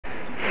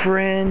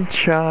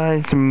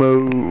franchise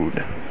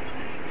mode.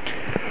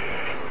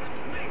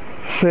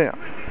 So yeah,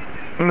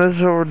 this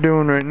is what we're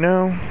doing right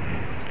now.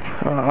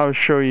 I'll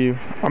show you.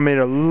 I made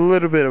a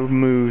little bit of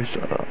moves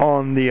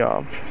on the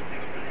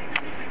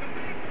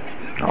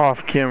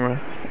off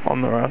camera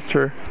on the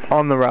roster.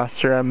 On the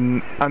roster, I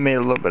made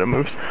a little bit of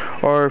moves.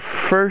 Our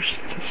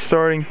first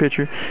starting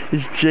pitcher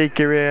is Jake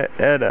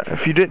Arrieta.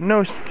 If you didn't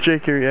know,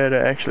 Jake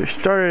Arrieta actually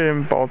started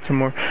in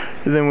Baltimore,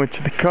 then went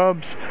to the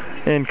Cubs,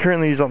 and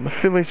currently he's on the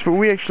Phillies. But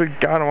we actually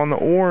got him on the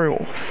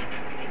Orioles.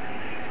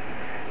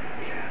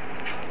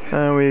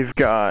 And we've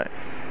got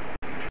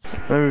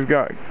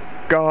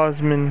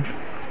Gosman,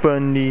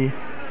 Bundy.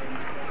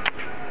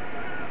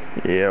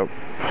 Yep.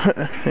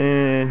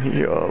 And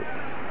yep.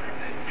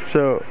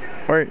 So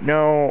right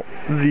now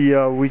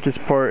the weakest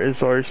part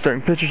is our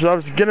starting pitchers. I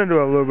was gonna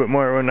do a little bit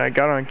more when I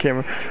got on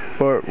camera,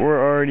 but we're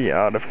already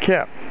out of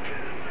cap.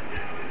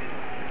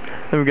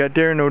 Then we got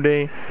Darren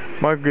O'Day,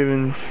 Mark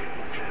Givens.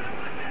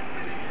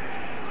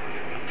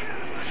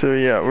 So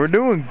yeah, we're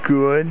doing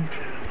good.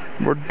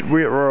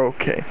 We're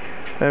okay.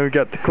 Then we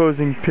got the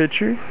closing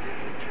pitcher.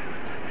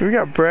 We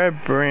got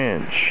Brad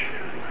Branch.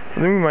 I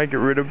think we might get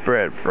rid of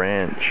Brad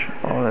Branch,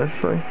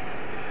 honestly.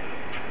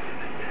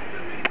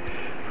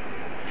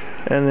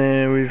 And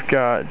then we've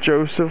got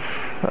Joseph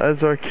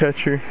as our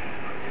catcher.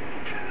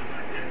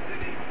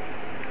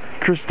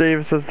 Chris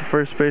Davis as the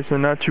first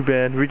baseman, not too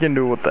bad. We can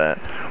do with that.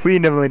 We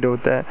can definitely do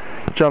with that.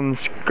 John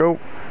Scope,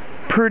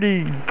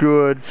 pretty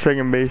good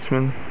second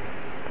baseman.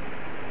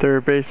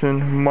 Third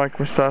baseman, Mike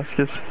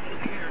Moustakas,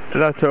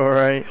 that's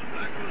alright.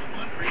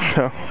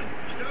 So,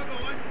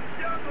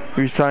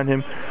 we signed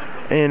him.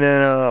 And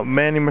then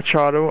Manny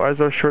Machado as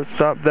our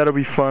shortstop. That'll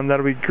be fun.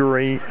 That'll be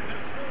great.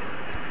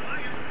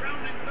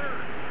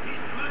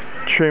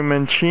 Trey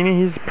Mancini,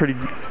 he's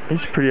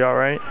pretty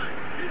alright.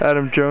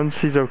 Adam Jones,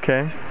 he's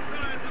okay.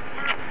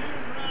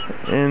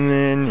 And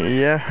then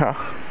yeah,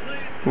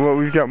 well,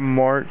 we've got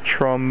Mark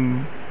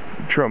Trumbo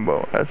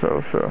as our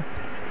outfielder.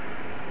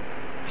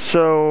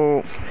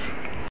 So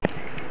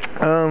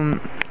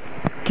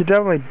could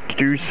definitely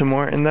do some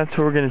more, and that's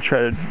what we're gonna try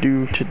to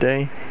do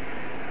today.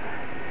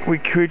 We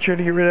could try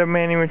to get rid of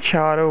Manny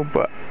Machado,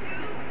 but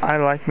I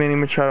like Manny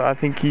Machado. I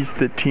think he's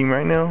the team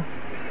right now.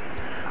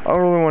 I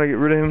don't really want to get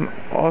rid of him.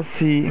 I'll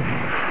see.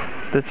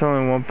 That's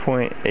only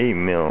 1.8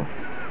 mil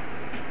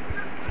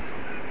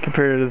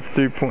compared to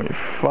the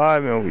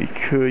 3.5 mil we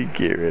could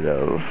get rid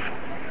of.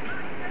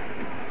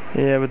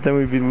 Yeah, but then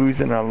we'd be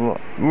losing a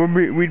lot.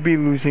 We'd be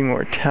losing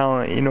more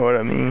talent. You know what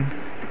I mean?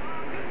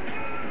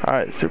 All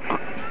right, so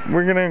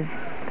we're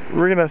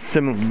gonna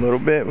sim a little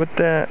bit with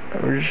that.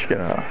 We're just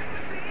gonna.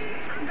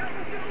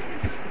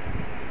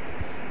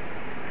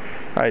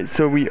 Alright,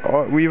 so we've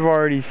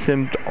already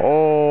simmed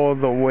all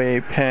the way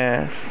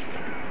past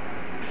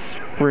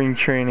spring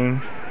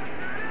training.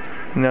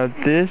 Now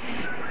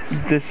this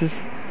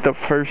is the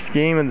first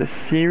game of the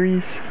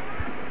series,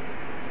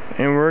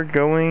 and we're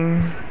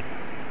going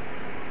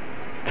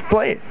to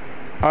play it.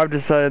 I've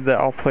decided that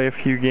I'll play a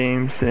few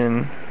games,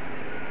 and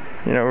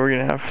you know, we're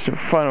gonna have some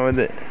fun with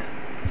it.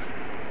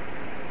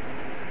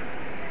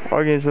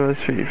 All games on this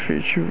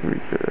feature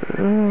we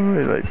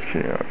like,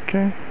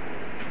 okay.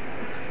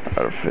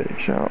 Out of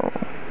fix out.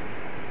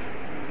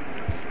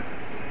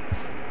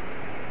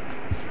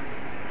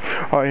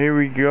 Alright, here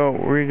we go.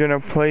 We're gonna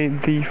play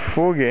the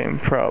full game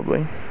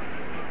probably.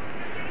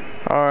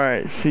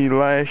 Alright, see,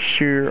 last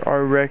year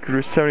our record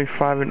was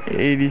 75 and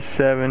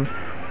 87.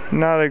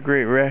 Not a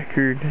great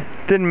record.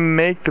 Didn't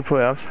make the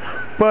playoffs,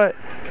 but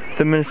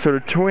the Minnesota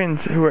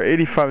Twins, who are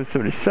 85 and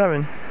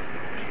 77,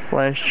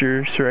 last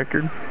year's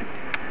record,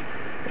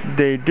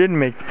 they did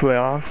make the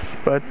playoffs,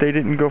 but they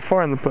didn't go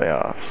far in the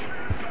playoffs.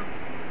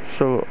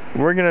 So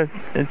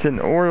it's in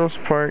Orioles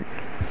Park,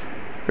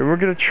 and we're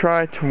gonna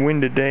try to win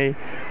today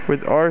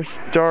with our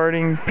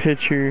starting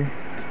pitcher,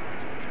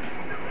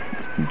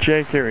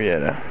 Jake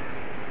Arrieta.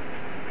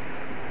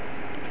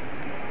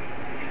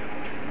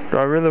 Do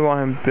I really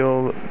want him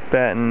Bill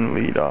Batten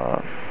lead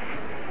off?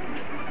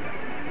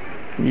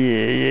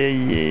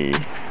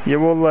 Yeah,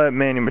 we'll let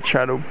Manny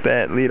Machado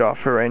bat lead off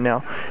for right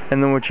now,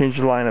 and then we'll change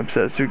the lineups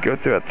as we go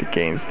throughout the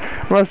games.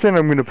 I'm not saying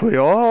I'm going to play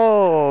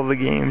all the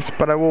games,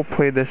 but I will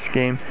play this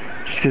game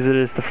just because it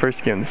is the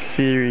first game of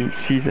the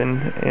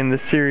season in the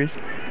series.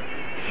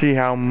 See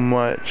how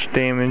much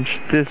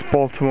damage this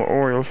Baltimore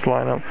Orioles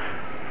lineup.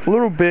 A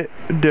little bit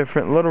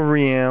different, a little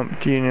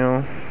reamped, you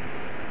know.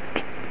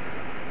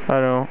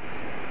 I don't know.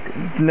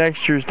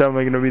 Next year's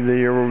definitely going to be the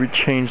year where we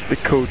change the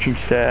coaching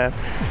staff.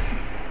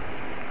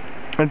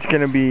 It's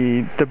going to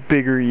be the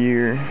bigger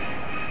year.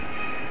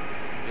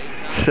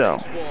 So,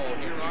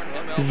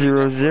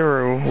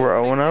 0-0, we're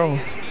 0-0.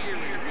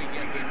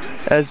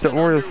 As the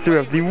Orioles do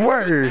have the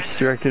worst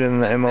record in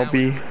the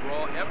MLB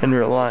in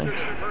real life.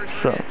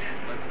 So,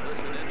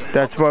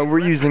 that's why we're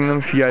using them.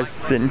 If you guys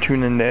didn't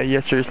tune in there,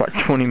 yesterday's like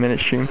 20-minute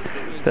stream.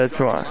 That's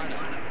why.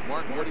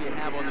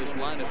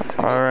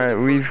 Alright,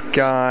 we've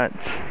got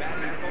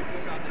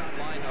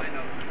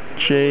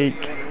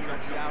Jake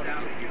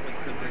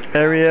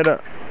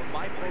Arrieta.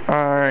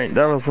 Alright,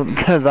 that was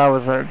that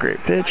was a great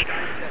pitch.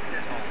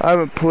 I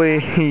haven't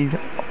played,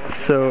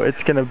 so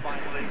it's gonna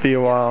be a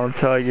while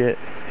until I get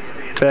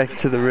back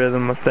to the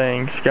rhythm of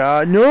things.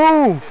 God,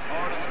 no!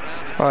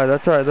 Alright,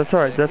 that's alright, that's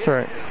alright, that's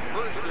alright.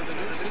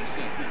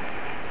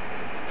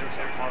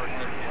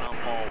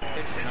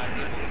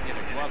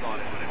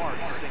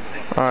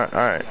 Alright,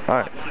 alright,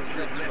 alright.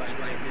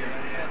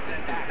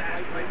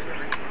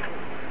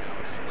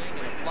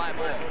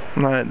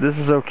 Alright, this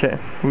is okay.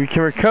 We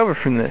can recover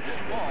from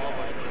this.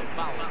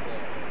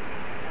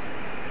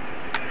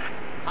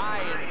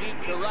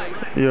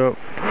 Yup.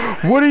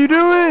 What are you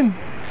doing?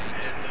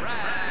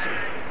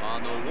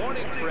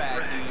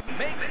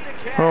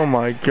 Oh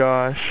my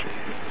gosh.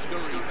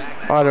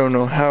 I don't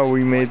know how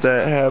we made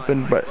that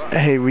happen, but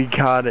hey, we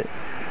got it.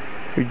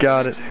 We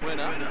got it.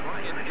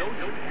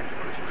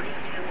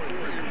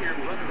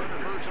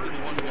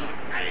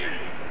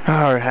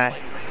 Alright.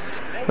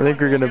 I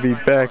think we're gonna be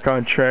back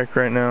on track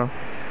right now.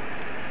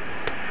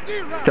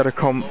 Gotta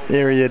calm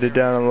Arietta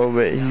down a little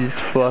bit. He's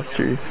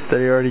flustered that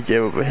he already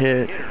gave up a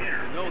hit.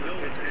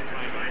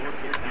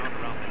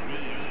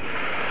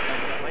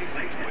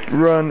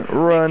 Run,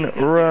 run,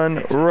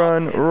 run,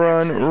 run,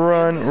 run,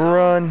 run,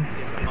 run.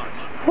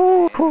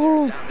 Hoo,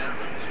 hoo.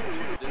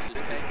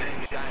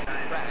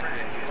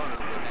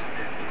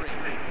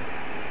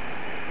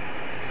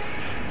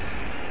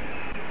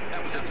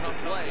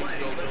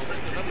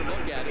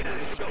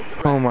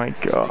 Oh my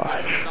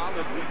gosh.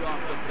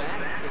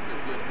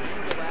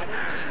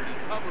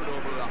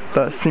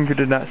 That sinker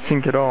did not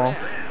sink at all.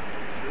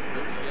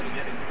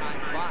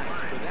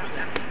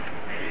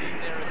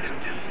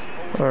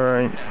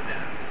 Alright.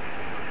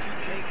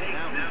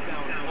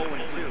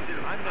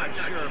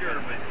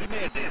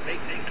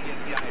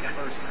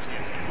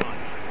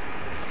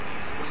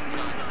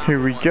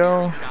 Here we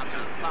go.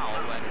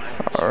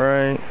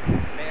 Alright.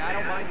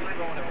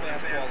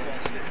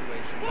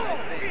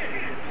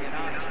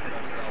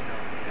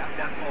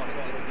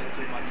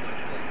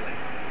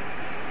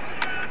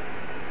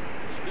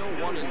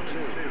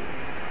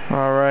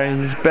 Alright,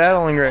 he's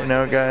battling right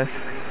now, guys.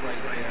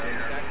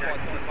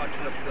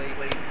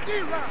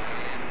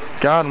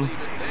 Got him.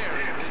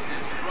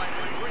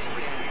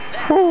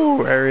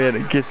 Whew,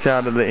 Arietta gets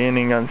out of the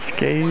inning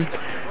unscathed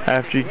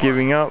after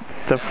giving up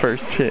the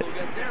first hit.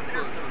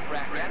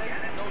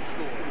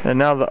 And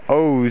now the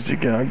O's are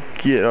gonna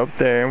get up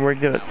there and we're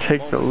gonna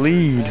take the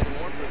lead.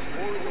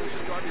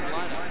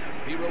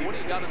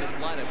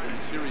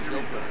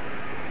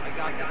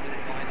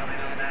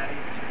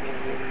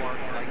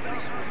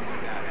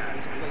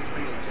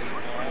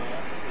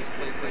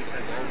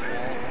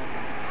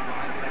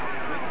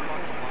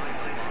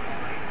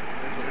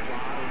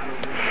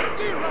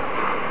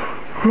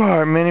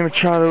 Alright, Manny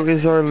Machado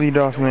is our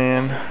leadoff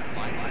man.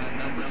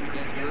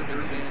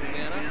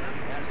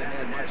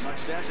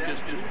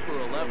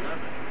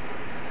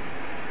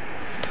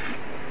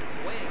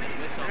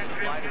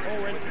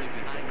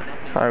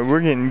 Alright, we're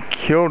getting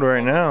killed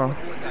right now.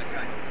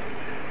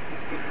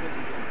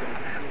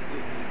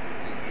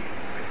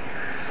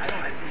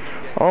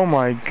 Oh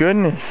my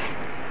goodness.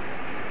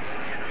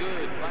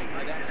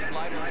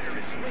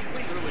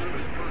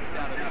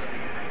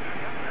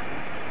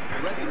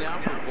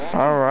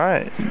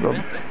 Alright,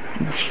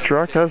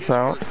 struck us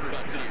out.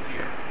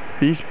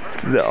 These,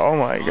 oh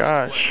my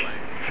gosh,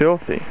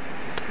 filthy.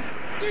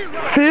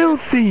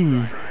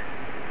 Filthy!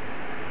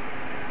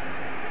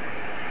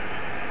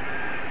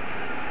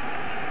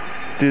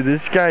 Dude,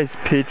 this guy's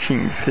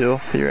pitching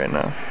filthy right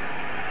now.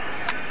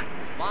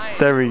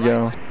 There we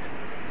go.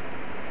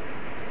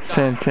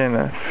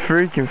 Santana,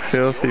 freaking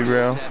filthy,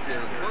 bro.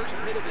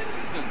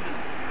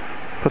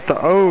 But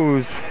the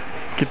O's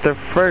get their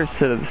first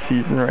hit of the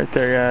season right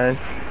there,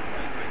 guys.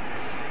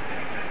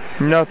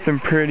 Nothing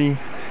pretty,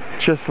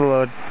 just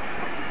a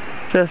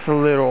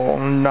little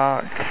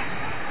knock.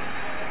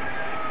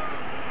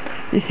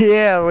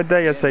 Yeah, what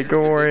that guy say?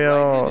 Go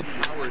Orioles.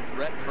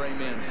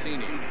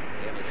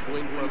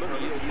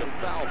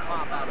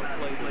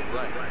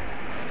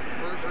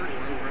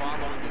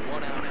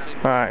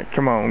 Alright,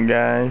 come on,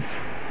 guys.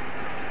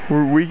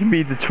 We can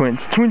beat the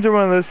Twins. Twins are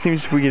one of those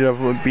teams we get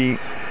able to beat.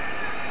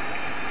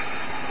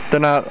 They're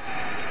not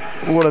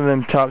one of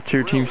them top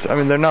tier teams. I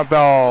mean, they're not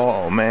bad.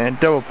 Oh man,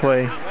 double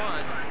play.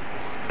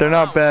 They're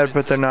not bad,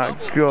 but they're not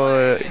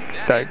good,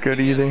 that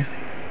good either.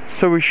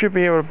 So we should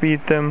be able to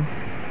beat them.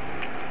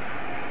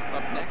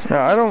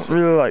 Now, I don't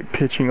really like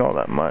pitching all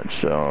that much,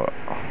 so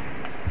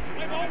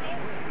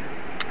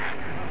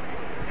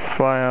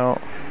fly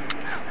out,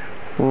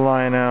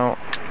 line out,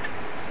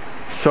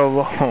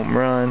 solo home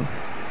run,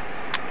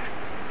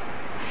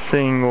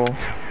 single,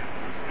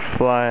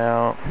 fly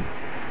out.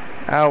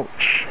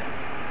 Ouch.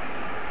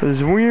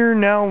 Because we're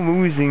now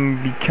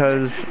losing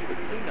because,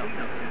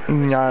 I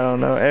don't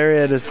know,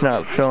 Arietta's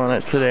not feeling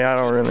it today. I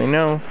don't really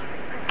know.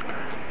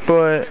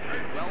 But,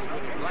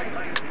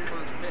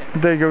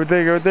 there you go,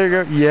 there you go, there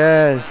you go.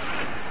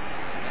 Yes.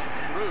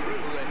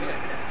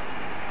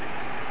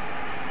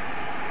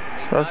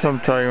 That's what I'm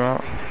talking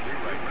about.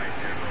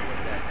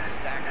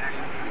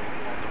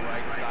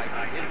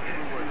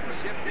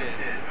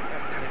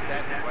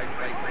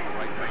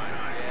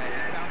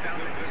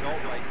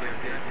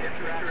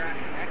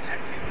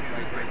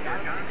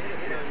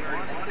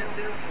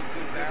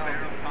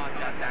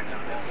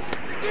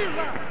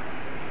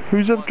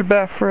 Who's up to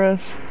bat for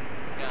us?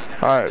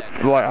 Alright,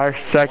 like our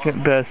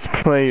second best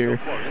player.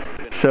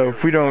 So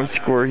if we don't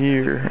score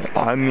here,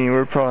 I mean,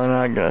 we're probably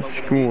not gonna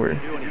score.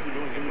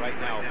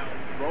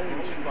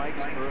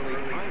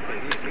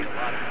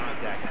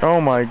 Oh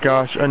my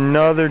gosh,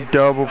 another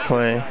double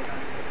play.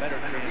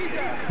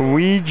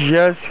 We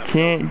just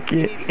can't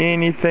get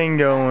anything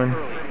going.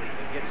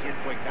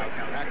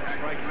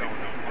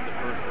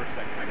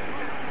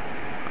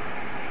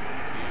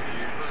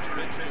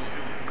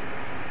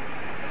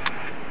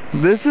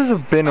 This has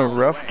been a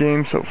rough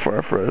game so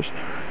far for us.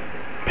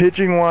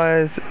 Pitching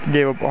wise,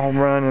 gave up a home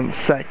run in the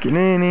second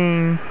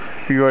inning.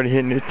 We already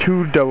hit into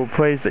 2 double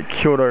plays that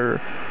killed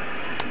our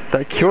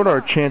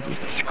chances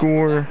to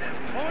score.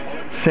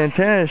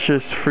 Santana is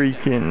just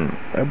freaking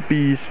a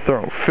beast,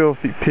 throwing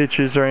filthy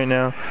pitches right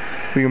now.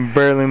 We can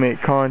barely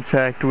make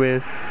contact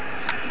with.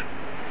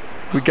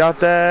 We got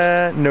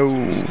that? No.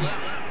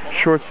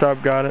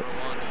 Shortstop got it.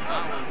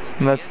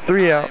 And that's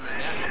 3 outs.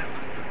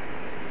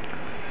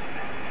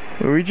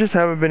 We just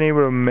haven't been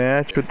able to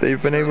match what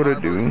they've been able to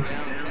do.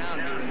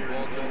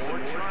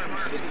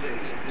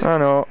 I don't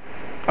know.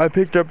 I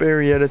picked up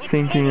Arrieta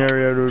thinking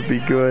Arrieta would be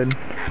good.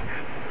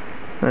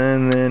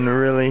 And then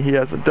really he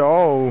has a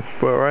dog,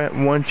 but right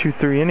 1, 2,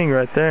 3 inning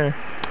right there.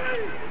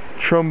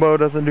 Trumbo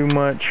doesn't do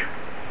much.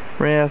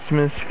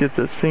 Rasmus gets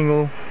a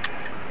single.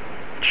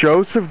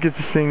 Joseph gets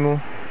a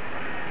single.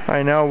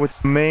 Right now with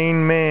the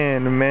main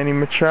man, Manny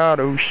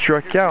Machado, who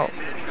struck out,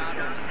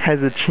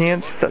 has a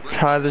chance to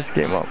tie this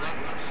game up.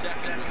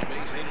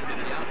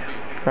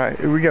 Alright,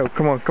 here we go.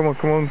 Come on, come on,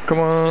 come on, come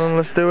on,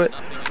 let's do it.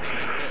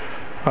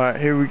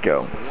 Alright, here we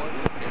go.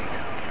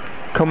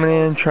 Coming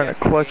in, trying to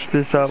clutch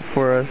this up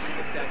for us.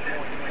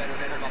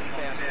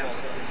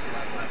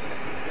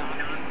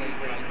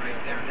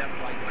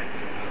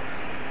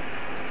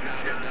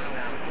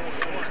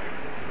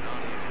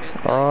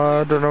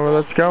 I don't know where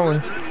that's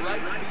going.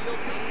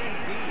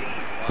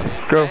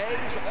 Go.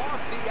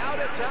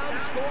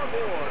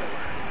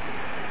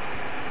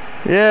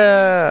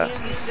 Yeah.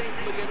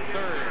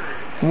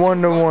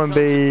 1-1,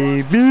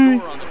 baby.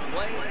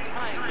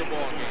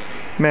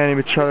 Manny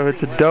Machado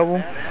hits a double.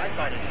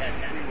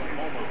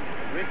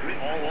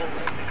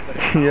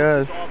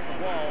 Yes.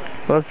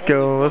 Let's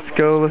go, let's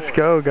go, let's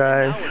go,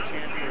 guys.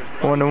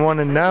 1-1,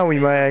 and now we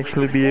might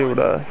actually be able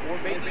to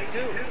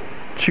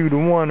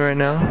 2-1 right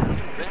now.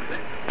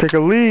 Take a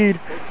lead,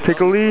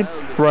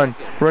 run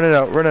it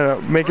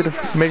out, make it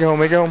home,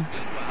 make it home.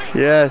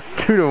 Yes,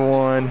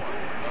 2-1.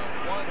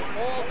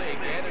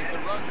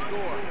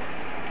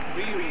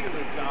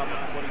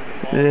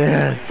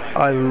 Yes,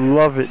 I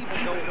love it.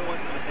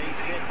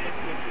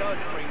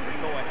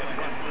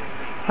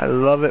 I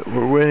love it,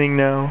 we're winning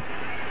now.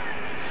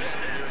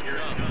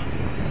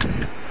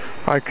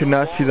 I could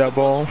not see that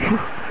ball.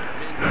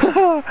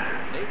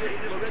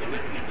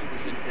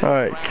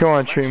 Alright, come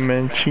on, Trey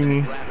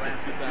Mancini.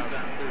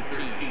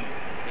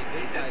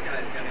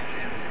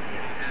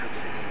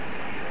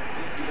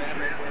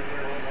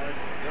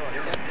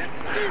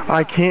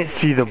 I can't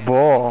see the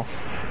ball,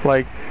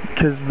 like,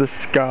 cause the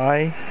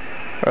sky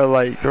are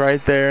like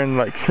right there in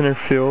like center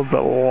field.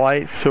 The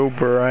light's so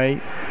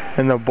bright,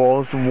 and the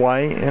ball's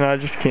white, and I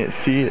just can't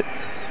see it.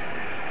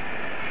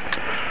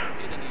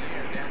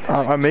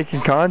 I'm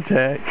making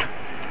contact.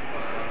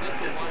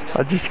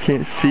 I just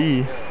can't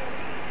see.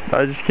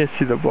 I just can't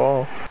see the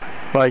ball.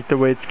 Like the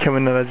way it's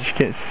coming in, I just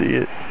can't see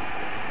it.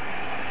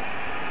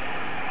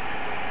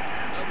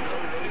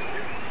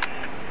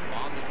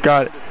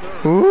 Got it.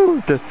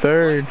 Ooh, the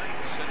third.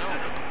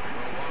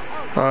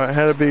 Alright,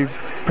 had to be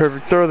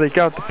perfect throw. They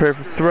got the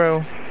perfect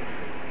throw.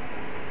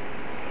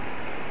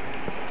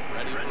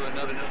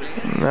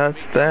 And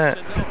that's that.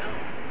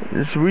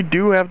 Yes, we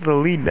do have the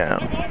lead now.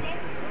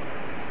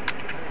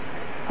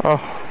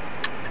 Oh,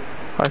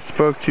 I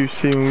spoke too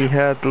soon. We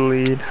had the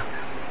lead.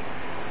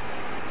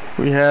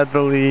 We had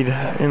the lead,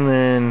 and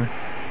then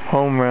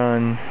home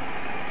run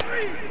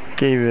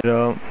gave it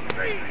up.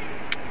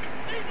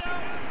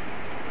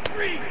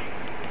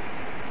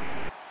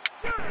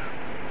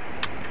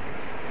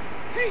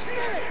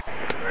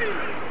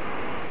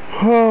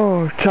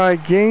 Oh, tie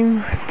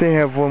game. They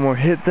have one more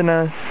hit than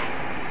us.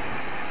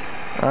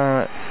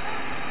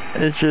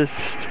 It's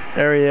just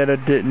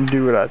Arrieta didn't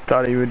do what I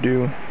thought he would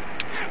do.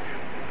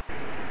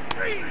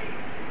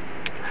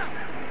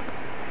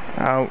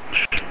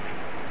 Ouch.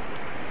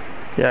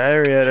 Yeah,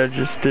 Arrieta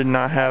just did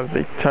not have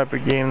the type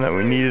of game that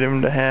we needed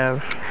him to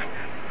have.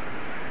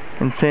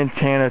 And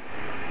Santana,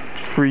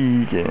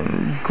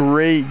 freaking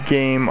great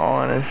game,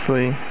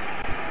 honestly.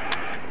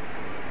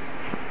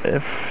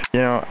 If,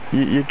 you know,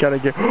 you gotta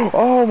get,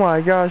 oh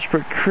my gosh,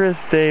 but Chris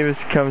Davis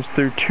comes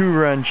through,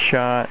 2-run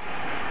shot,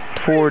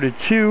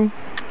 4-2.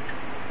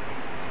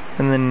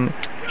 And then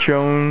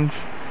Jones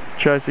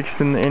tries to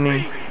extend the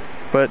inning,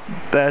 but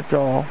that's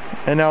all.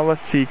 And now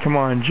let's see, come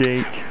on,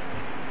 Jake.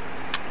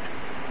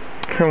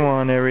 Come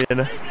on,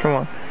 Arrieta, come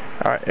on.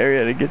 Alright,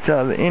 Arrieta gets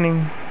out of the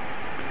inning.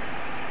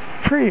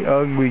 Pretty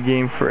ugly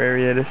game for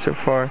Arrieta so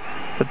far,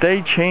 but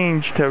they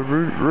changed to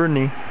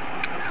Rodney.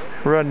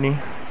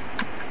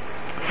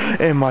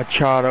 And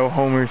Machado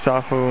homers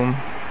off of him.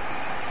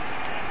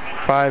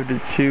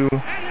 5-2.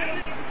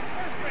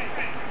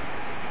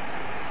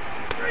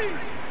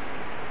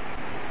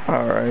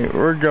 Alright,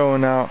 we're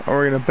going out.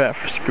 We're gonna bet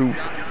for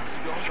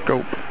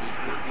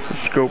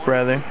Scope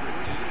rather.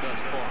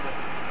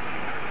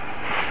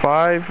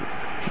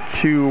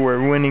 5-2.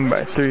 We're winning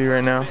by 3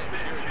 right now.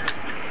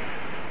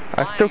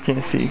 I still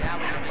can't see.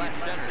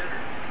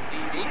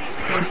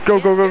 Go,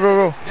 go, go,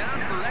 go, go.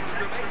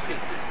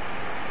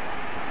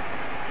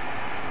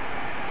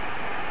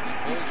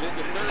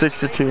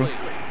 6-2.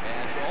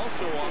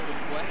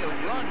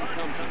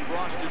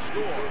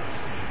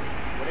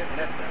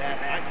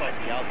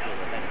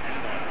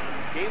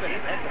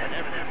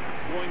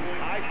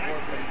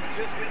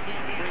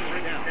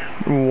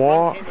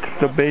 Walk.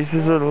 The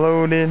bases are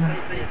loaded.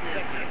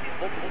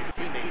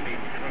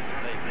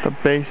 The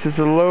bases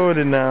are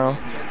loaded now.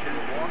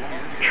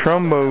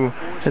 Trumbo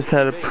has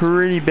had a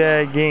pretty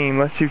bad game.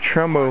 Let's see if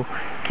Trumbo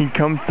can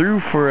come through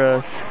for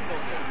us.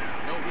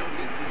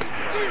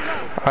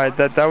 Alright,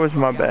 that was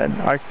my bad.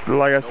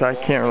 Like I said, I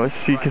can't really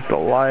see because the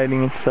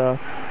lighting and stuff.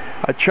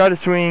 I tried to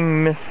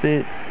swing, missed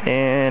it,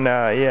 and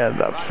yeah,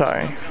 I'm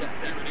sorry.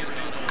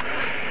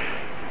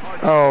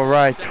 Oh,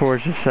 right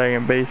towards the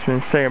second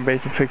baseman. Second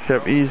baseman picks it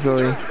up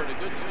easily.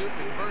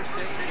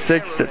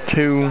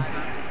 6-2.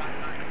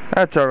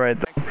 That's alright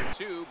though.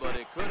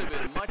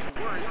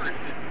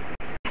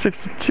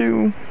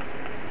 6-2.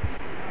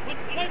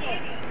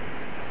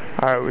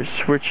 Alright, we're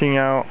switching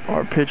out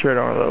our pitcher. I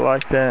don't really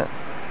like that.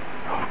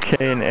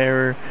 Okay, an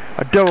error.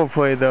 A double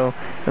play though.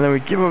 And then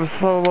we give up a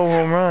slow low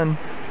home run.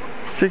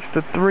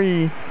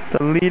 6-3.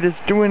 The lead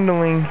is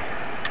dwindling.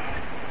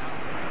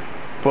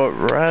 But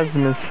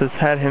Rasmus has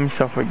had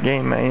himself a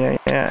game,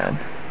 man.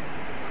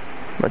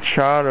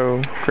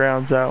 Machado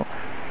grounds out.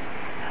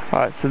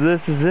 Alright, so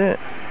this is it.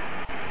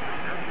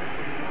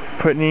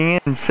 Putting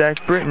in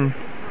Zach Britton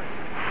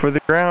for the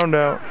ground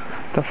out,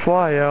 the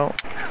fly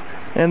out,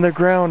 and the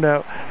ground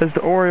out as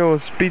the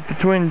Orioles beat the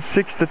Twins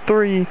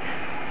 6-3.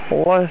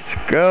 Let's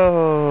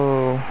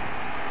go.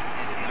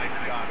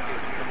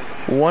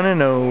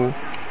 1-0.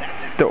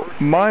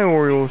 My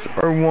Orioles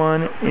are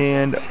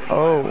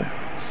 1-0.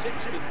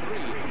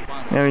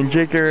 I mean,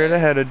 Jake Arrieta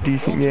had a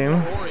decent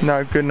game.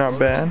 Not good, not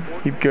bad.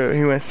 He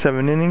went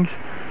 7 innings,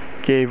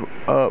 gave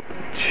up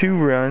 2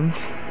 runs.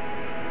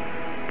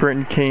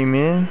 Britton came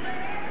in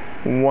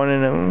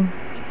 1-0.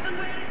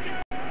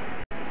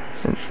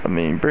 I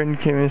mean, Britton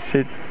came in,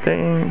 saved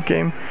the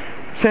game.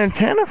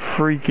 Santana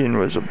freaking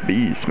was a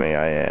beast, may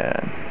I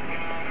add.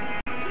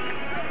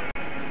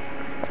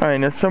 Alright,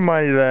 now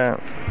somebody that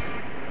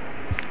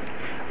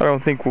I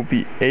don't think we'll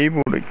be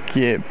able to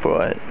get,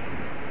 but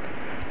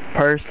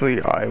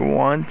personally I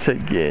want to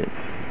get.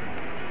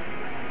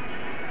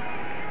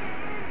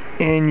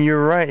 And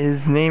you're right,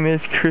 his name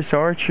is Chris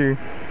Archer.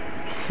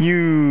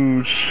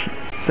 Huge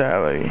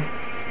salary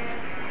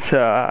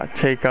to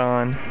take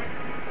on.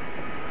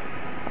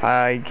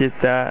 I get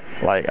that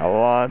like a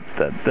lot.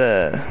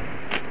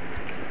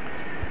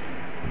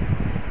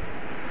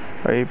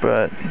 Right,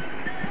 but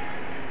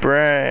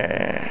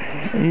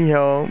Brad, he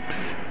helps.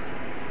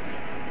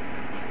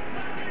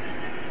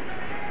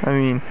 I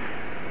mean,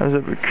 I was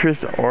up with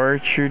Chris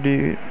Archer,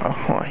 dude.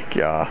 Oh my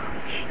gosh.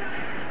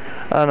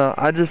 I don't know.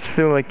 I just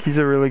feel like he's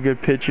a really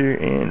good pitcher,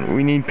 and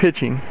we need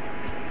pitching.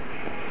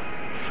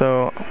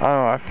 So I don't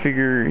know. I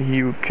figure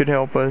he could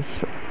help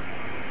us.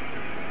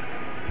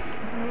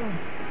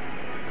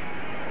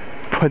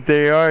 But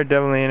they are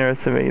definitely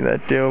interested in making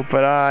that deal.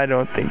 But I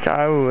don't think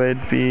I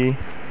would be.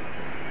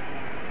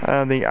 I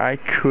don't think I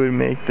could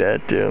make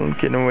that deal.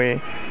 Getting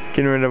rid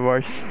of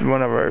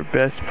one of our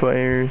best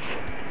players.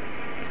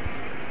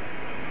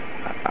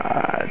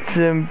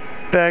 Tim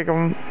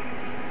Beckham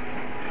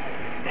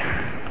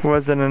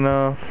wasn't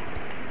enough.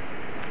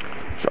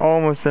 It's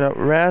almost enough.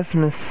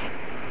 Rasmus,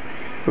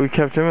 we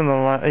kept him in the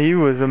line. He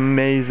was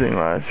amazing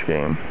last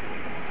game.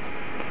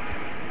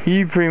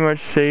 He pretty much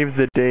saved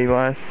the day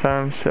last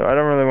time, so I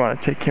don't really want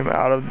to take him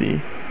out of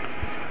the.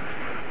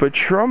 But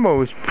Trumbo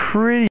was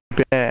pretty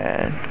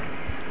bad.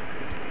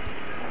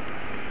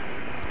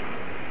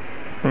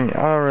 I mean,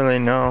 I don't really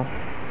know.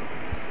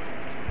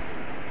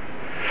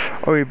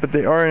 Okay, but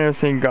they are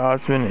announcing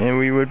Gosman, and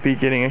we would be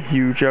getting a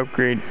huge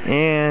upgrade,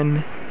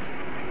 and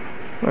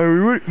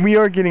we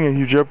are getting a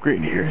huge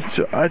upgrade here,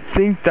 so I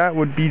think that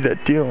would be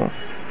that deal.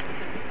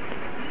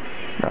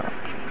 No.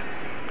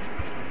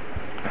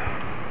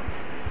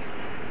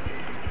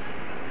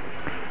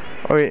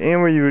 Okay,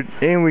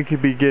 and we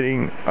could be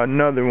getting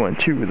another one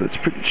too that's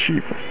pretty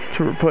cheap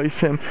to replace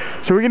him.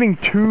 So we're getting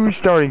 2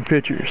 starting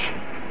pitchers.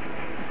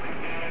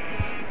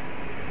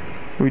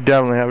 We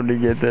definitely have to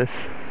get this.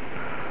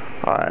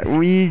 Alright,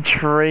 we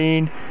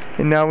trade,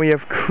 and now we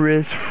have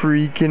Chris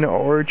freaking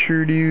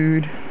Archer,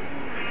 dude.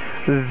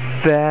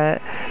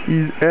 That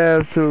is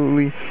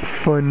absolutely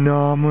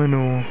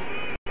phenomenal.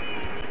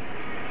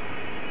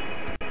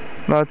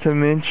 Not to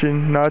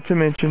mention,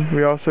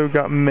 we also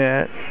got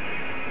Matt.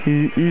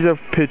 He's a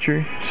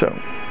pitcher, so.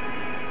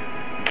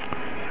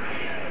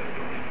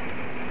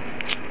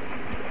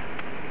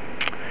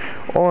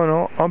 All in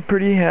all, I'm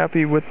pretty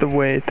happy with the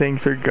way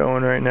things are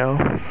going right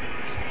now.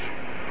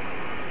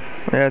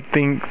 I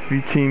think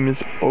the team is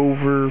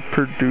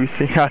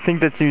overproducing. I think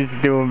the team's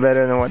doing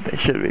better than what they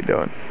should be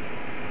doing.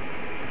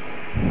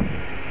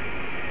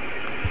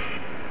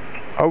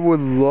 I would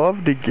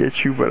love to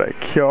get you, but I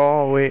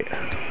can't wait.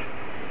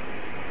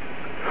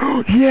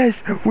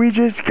 Yes, we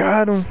just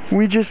got him.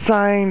 We just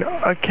signed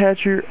a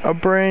catcher, a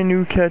brand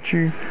new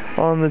catcher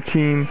on the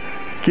team,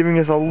 giving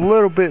us a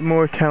little bit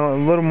more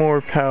talent, a little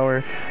more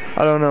power.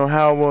 I don't know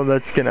how well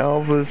that's gonna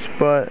help us,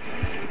 but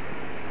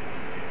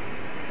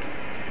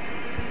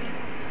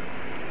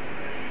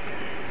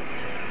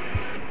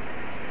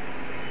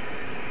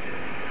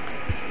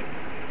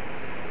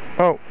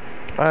oh,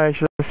 I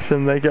actually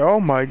listened. Like, oh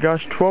my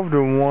gosh,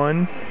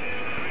 12-1.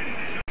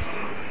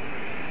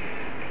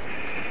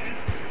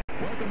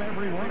 Welcome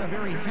everyone, a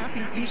very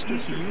happy Easter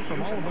to you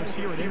from all of us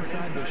here at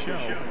Inside the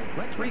Show.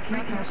 Let's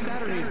recap how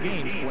Saturday's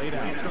games played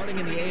out. Starting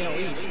in the AL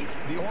East,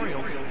 the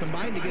Orioles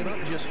combined to give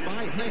up just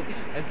 5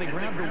 hits as they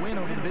grabbed the win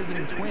over the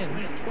visiting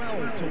Twins,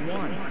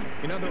 12-1.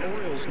 In other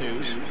Orioles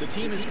news, the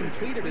team has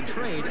completed a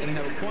trade and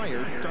have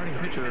acquired starting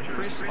pitcher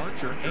Chris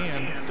Archer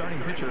and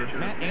starting pitcher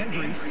Matt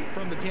Andrews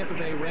from the Tampa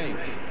Bay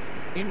Rays.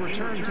 In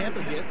return,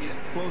 Tampa gets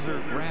closer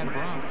Brad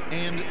Brock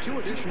and 2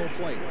 additional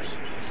players.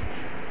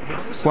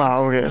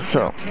 Wow, okay,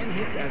 so 10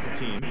 hits as a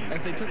team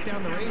as they took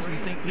down the Rays in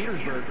St.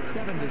 Petersburg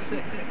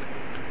 7-6.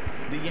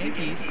 The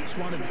Yankees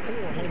swatted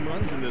 4 home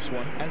runs in this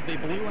one as they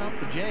blew out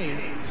the Jays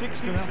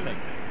 6-0.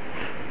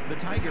 The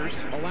Tigers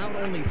allowed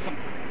only 5.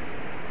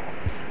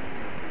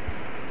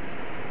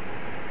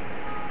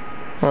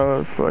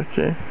 Well, that's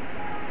lucky.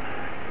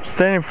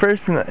 Standing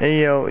first in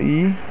the AL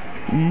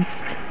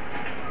East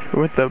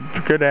with a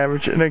good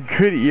average and a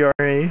good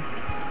ERA.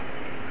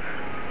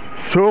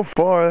 So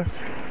far,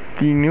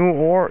 the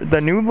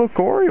new look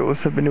Orioles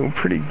have been doing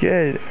pretty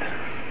good.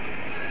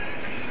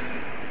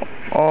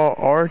 Oh,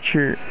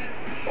 Archer's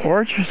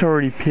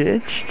already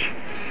pitched.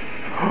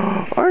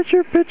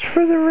 Archer pitched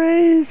for the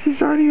Rays.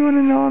 He's already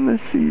 1-0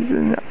 this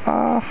season.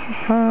 Oh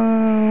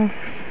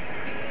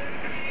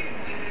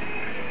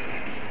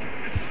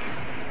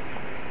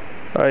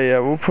yeah,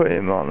 we'll put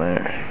him on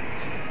there.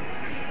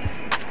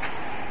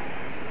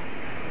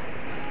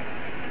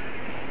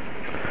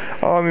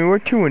 Oh, I mean, we're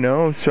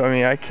 2-0, so I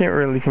mean, I can't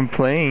really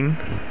complain.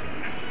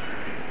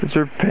 As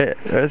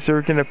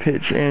we're gonna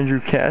pitch Andrew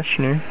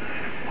Cashner.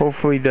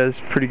 Hopefully, he does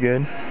pretty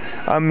good.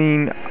 I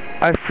mean,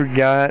 I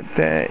forgot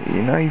that,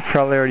 you know, he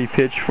probably already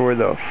pitched for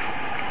the.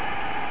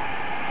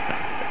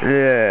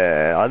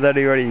 Yeah, I thought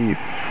he already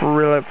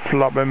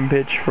flip-flop and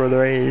pitched for the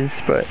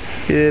Rays, but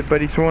yeah,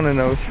 but he's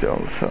 1-0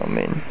 still, so I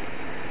mean.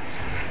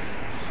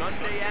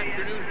 Sunday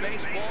afternoon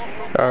baseball.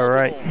 All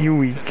right, here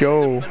we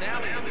go.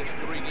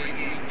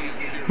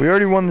 We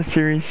already won the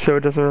series, so it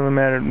doesn't really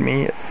matter to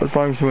me as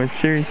long as we win the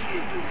series.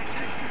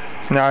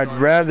 Now, I'd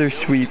rather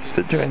sweep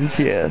the Twins,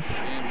 yes.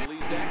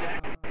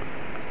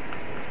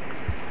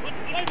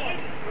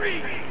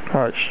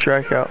 Alright,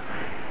 strikeout.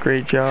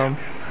 Great job.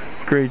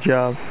 Great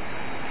job.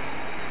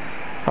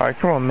 Alright,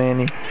 come on,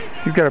 Manny.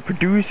 You gotta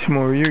produce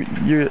more.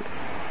 You're.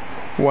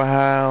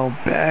 Wow,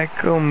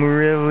 Beckham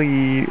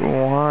really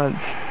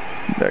wants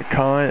the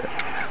con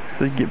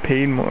to get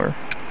paid more.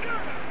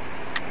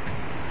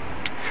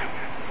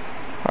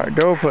 Alright,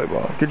 double play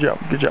ball. Good job,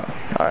 good job.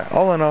 Alright,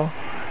 all in all,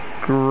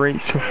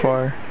 great so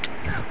far.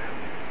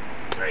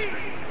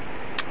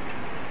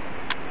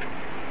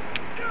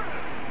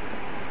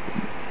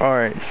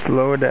 Alright,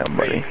 slow it down,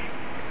 buddy.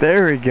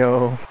 There we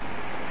go.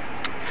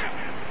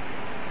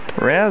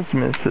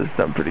 Rasmus has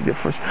done pretty good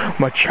for us.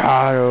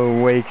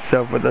 Machado wakes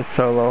up with a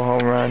solo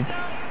home run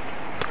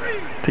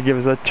to give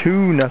us a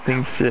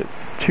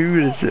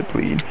 2-0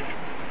 lead.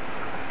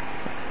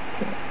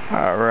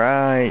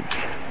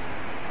 Alright.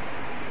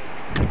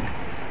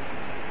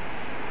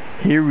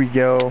 Here we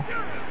go.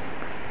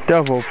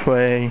 Double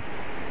play.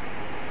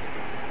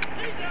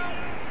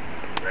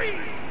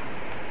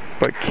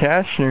 But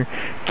Cashner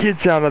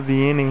gets out of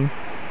the inning.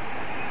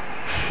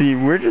 See,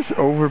 we're just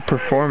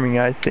overperforming,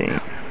 I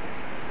think.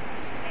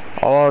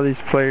 All of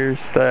these players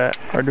that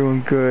are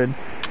doing good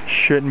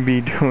shouldn't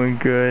be doing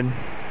good.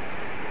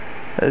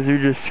 As we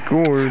just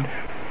scored.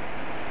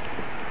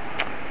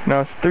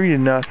 Now it's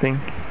 3-0.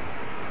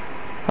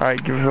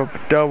 Alright, give up a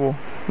double.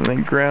 And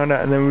then ground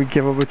out. And then we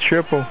give up a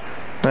triple.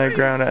 And then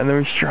ground out. And then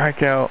we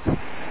strike out.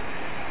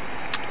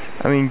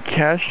 I mean,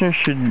 Cashner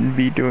shouldn't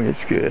be doing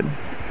as good.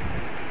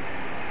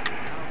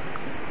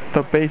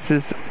 The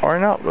bases are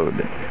not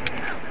loaded.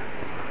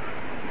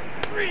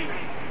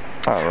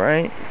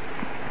 Alright.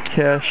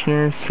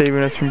 Cashner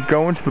saving us from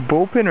going to the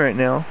bullpen right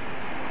now,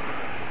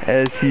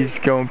 as he's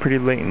going pretty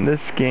late in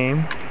this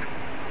game.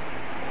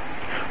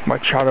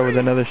 Machado with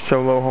another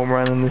solo home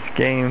run in this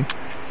game.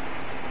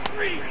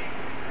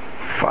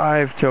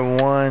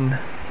 5-1.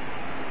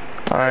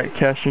 Alright,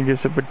 Cashner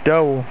gives up a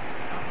double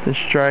to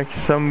strike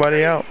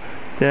somebody out.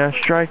 Then a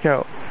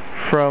strikeout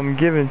from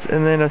Givens,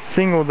 and then a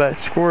single that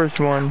scores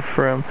one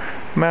from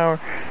Mauer,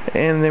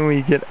 and then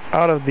we get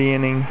out of the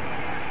inning.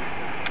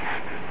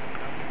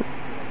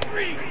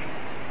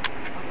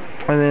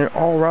 And then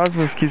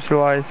Rasmus keeps it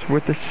alive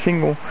with a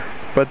single,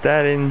 but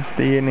that ends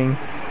the inning.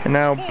 And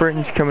now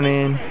Britton's coming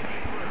in.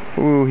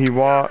 Ooh, he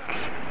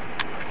walks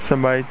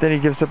somebody. Then he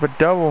gives up a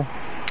double.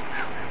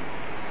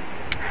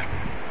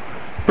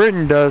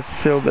 Britton does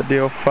seal the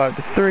deal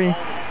 5-3.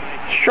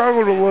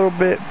 Struggled a little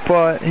bit,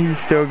 but he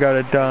still got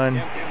it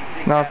done.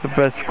 Not the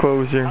best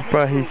closer,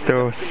 but he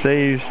still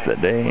saves the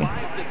day.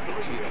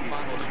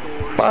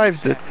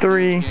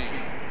 5-3.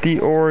 The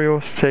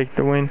Orioles take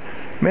the win.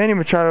 Manny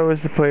Machado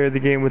is the player of the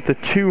game with the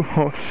 2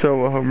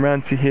 solo home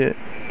runs he hit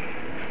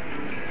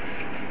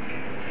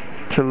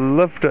to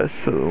lift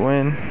us to the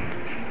win.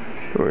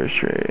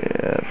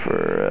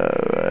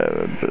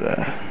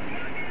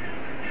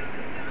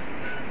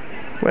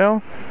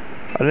 Well,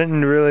 I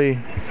didn't really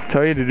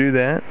tell you to do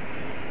that.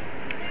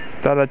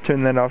 Thought I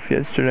turned that off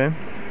yesterday,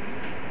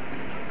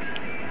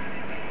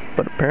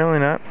 but apparently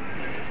not.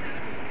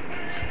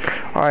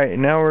 Alright,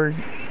 now we're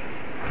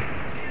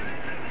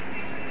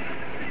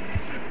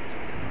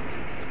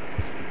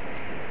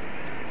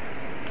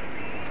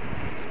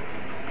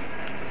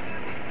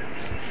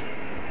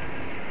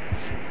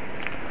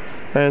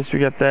as we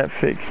got that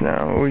fixed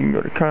now, we can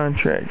go to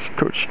contracts,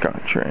 coach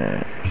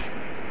contracts.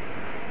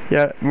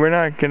 Yeah, we're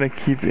not gonna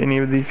keep any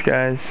of these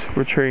guys.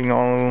 We're trading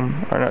all of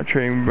them. Or not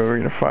trading, but we're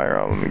gonna fire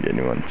all of them and get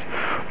new ones.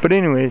 But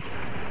anyways,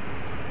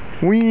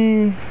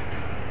 we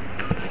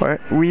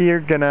are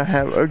gonna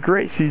have a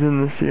great season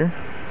this year.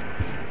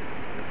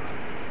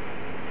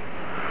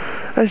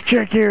 As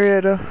Jack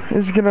Arrieta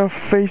is gonna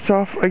face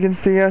off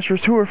against the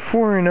Astros, who are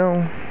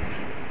 4-0.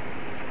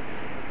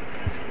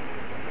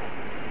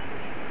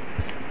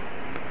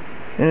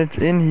 And it's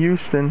in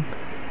Houston.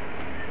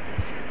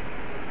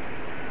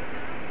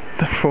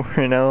 The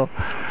 4-0.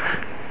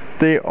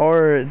 They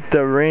are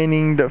the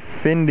reigning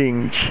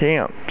defending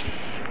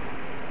champs.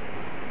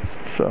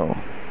 So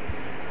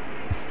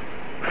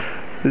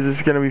this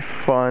is gonna be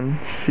fun.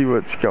 See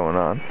what's going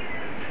on.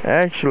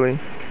 Actually,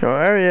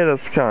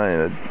 Arrieta's kind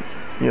of,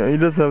 he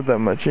doesn't have that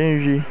much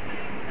energy.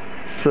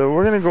 So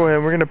we're gonna go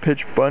ahead. We're gonna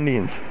pitch Bundy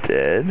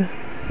instead.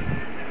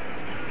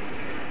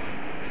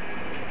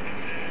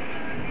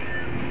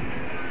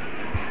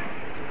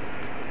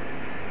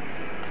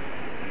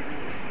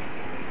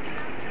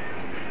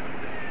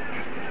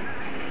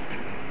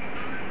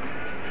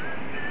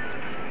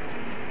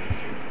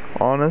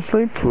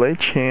 Honestly, play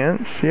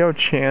Chance. See how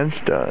Chance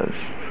does.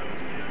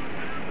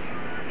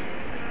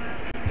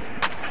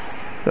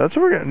 That's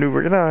what we're gonna do.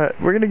 We're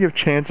gonna give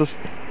Chance a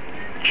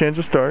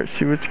start.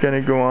 See what's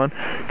gonna go on,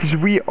 because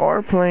we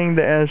are playing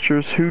the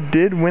Astros, who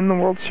did win the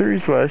World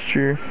Series last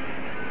year,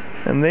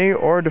 and they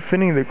are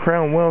defending the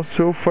crown well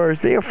so far.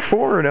 As they are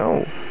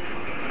 4-0,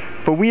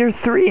 but we are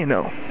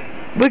 3-0,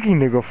 looking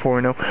to go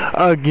 4-0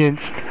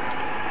 against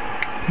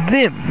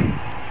them.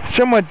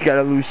 Someone's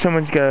gotta lose.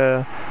 Someone's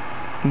gotta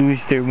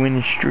lose their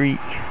winning streak.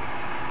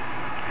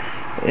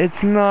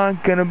 It's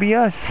not gonna be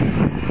us.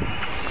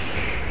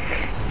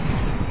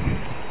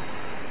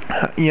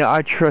 Yeah,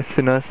 I trust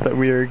in us that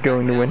we are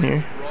going to win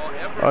here.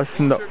 Us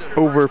and the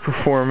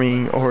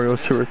overperforming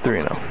Orioles, who are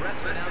 3-0.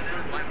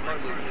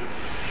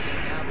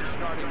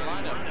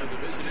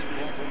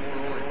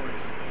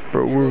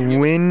 But we're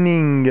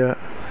winning.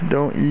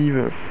 Don't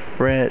even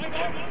fret.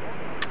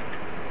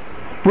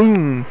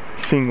 Boom!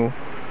 Single.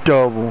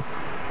 Double.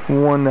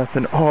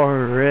 1-0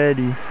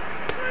 already.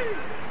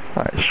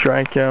 Alright,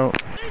 strikeout.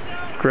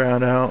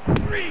 Ground out.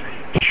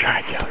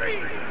 Strikeout.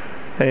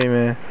 Hey,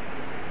 man.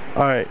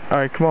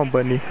 Alright, come on,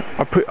 Bundy.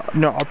 I'll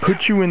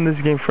put you in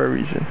this game for a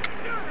reason.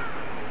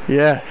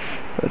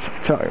 Yes, that's what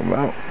I'm talking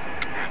about.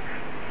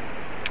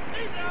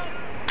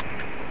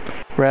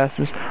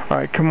 Rasmus.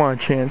 Alright, come on,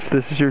 Chance.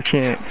 This is your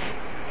chance.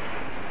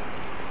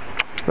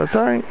 That's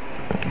alright.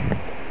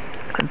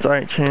 It's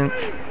alright, Chance.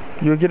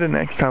 You'll get it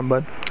next time,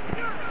 bud.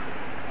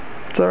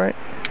 It's alright.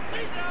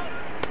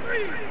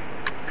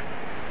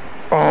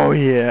 Oh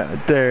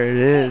yeah, there it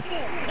is.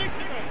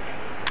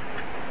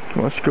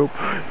 Let's go.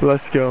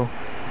 Let's go.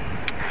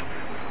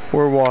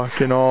 We're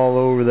walking all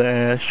over the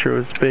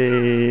Astros,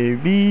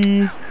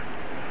 baby.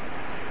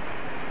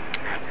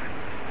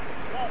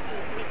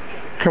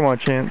 Come on,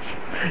 Chance.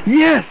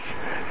 Yes!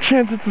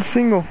 Chance, it's a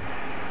single.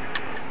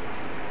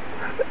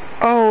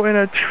 Oh, and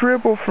a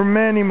triple for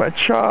Manny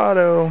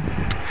Machado.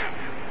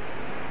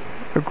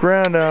 A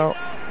ground out.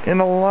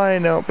 In a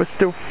line out, but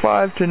still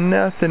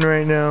 5-0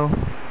 right now.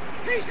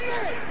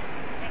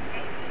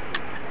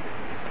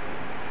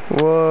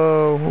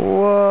 Whoa,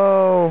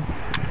 whoa.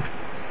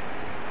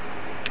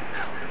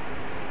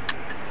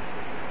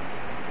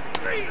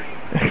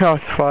 Now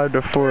it's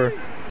 5-4.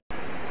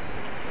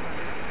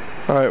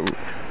 Alright,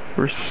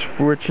 we're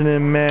switching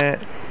in Matt.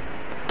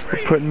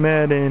 We're putting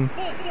Matt in.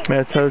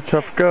 Matt's had a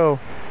tough go.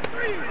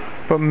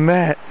 But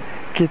Matt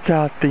gets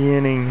out the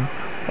inning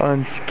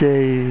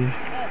unscathed.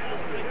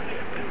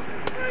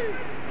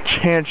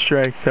 Chance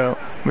strikes out.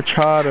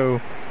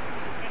 Machado.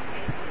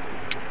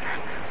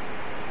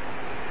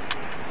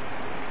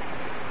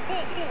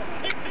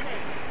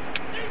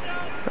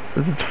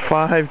 This is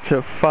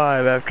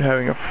 5-5 after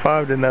having a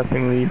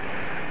 5-0 lead.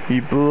 We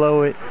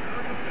blow it.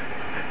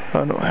 I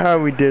don't know how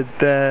we did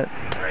that.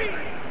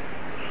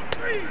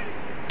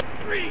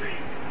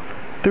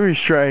 3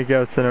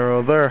 strikeouts in a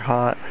row. They're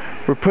hot.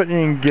 We're putting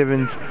in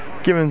Givens.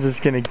 Givens is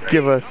going to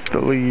give us the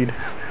lead.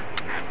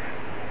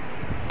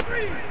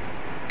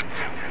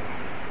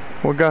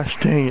 Well, gosh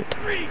dang it.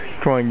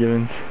 Come on,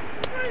 Givens.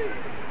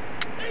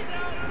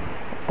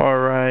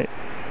 Alright.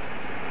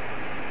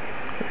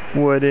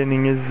 What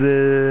inning is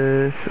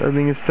this? I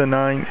think it's the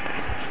 9th.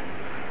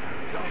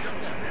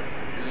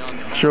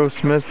 Joe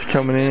Smith's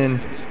coming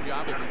in.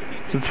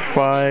 It's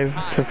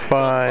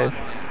 5-5.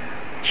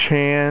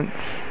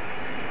 Chance.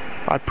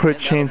 I put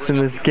Chance in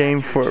this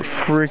game for a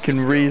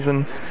freaking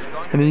reason.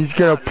 And he's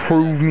gonna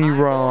prove me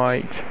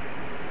right.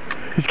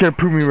 He's gonna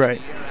prove me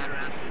right.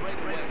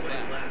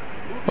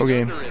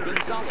 Okay.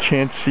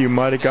 Chance, you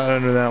might have got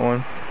under that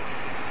one.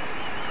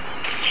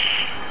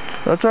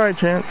 That's alright,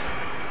 Chance.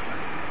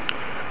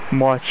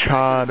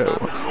 Machado.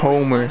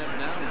 Homer.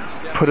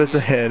 Put us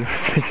ahead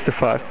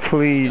 6-5.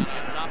 Please.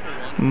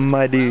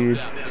 My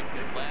dude.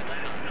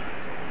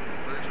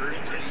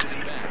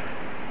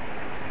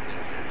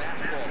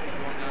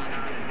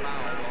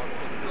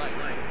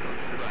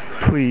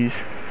 Please.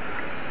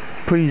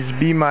 Please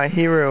be my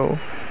hero.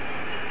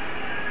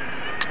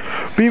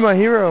 Be my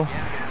hero.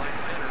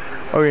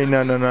 Okay,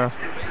 no.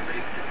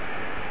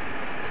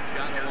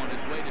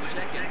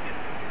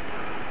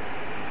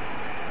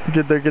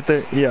 Get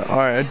there. Yeah,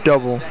 alright, a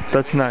double.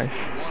 That's nice.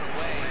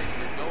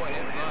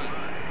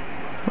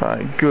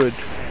 Alright, good.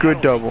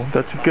 Good double.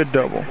 That's a good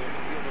double.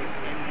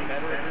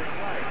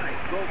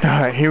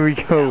 Alright, here we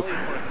go.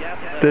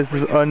 This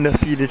is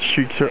undefeated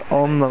streaks are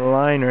on the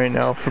line right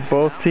now for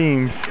both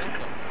teams.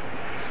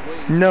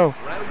 No.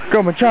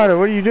 Go, Machado,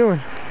 what are you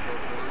doing?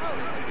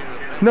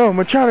 No,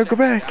 Machado, go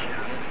back.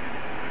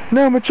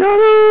 No,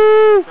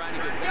 Machado!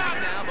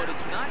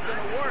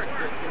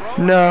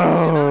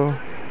 No.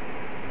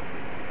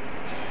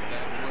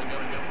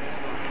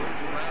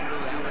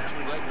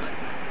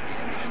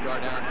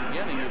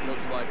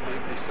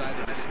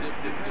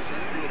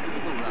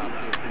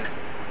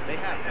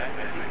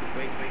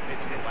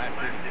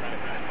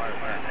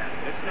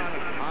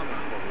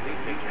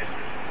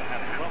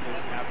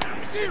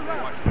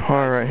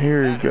 Alright,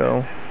 here we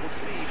go.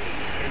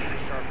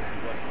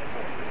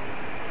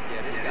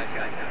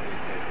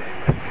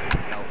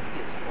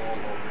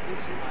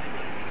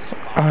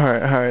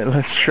 Alright,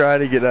 let's try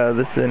to get out of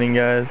this inning,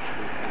 guys.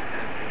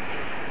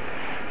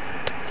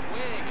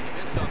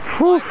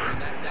 Whew.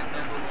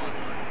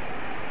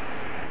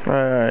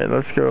 Alright,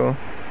 let's go.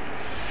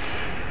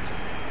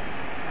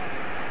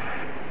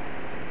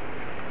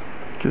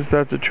 Guess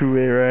that's a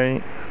two-way,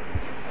 right?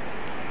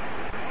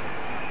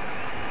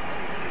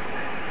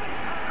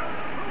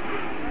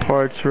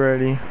 Parts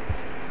ready.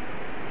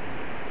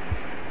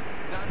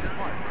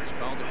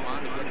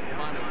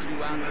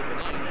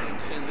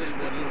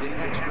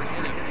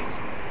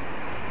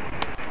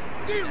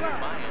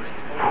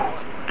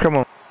 Come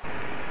on.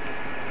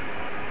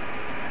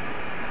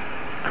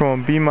 Come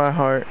on, be my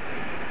heart.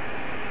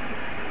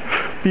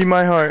 Be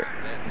my heart.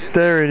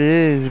 There it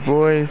is,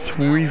 boys.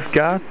 We've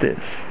got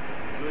this.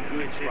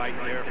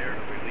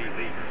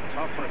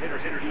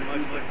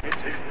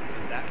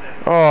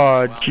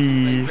 Oh,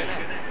 jeez.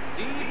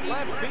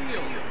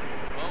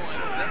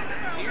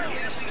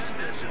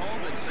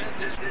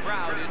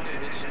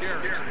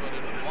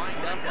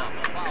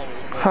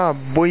 Ha,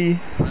 boy.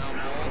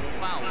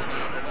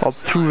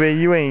 Altuve,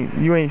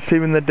 you ain't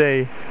saving the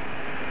day.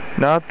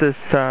 Not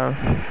this time.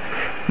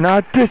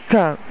 Not this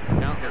time.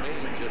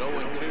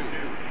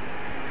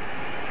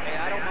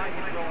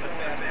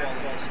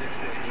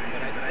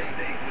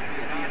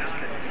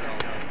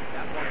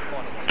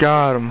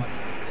 Got him.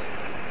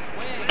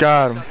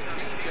 Got him.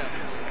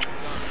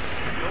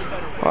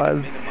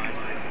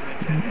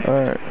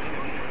 Alright.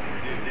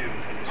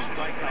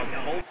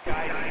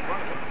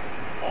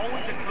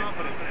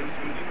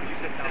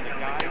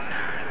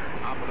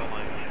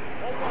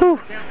 Whew.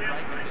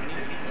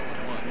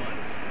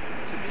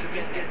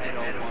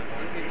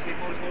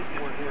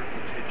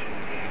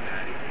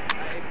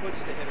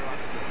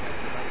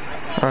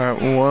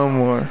 Alright,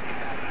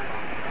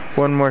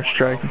 one more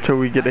strike until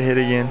we get a hit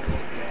again.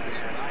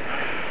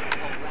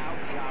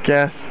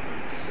 Gas.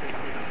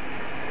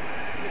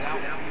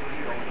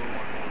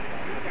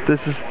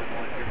 This is...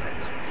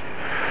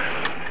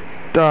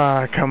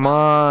 Ah, come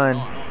on.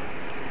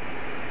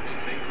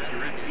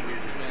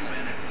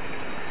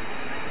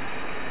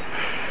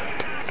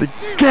 The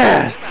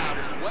gas!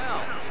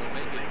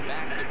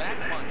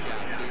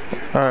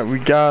 Alright, we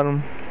got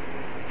him.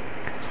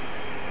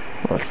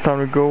 Well, it's time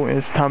to go, and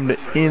it's time to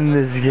end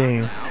this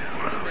game.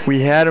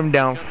 We had him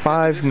down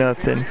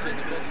 5-0.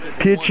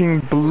 Pitching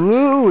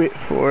blew it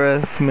for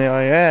us, may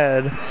I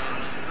add.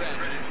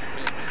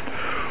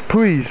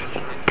 Please,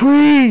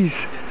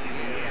 please!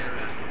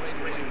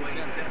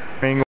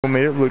 Angle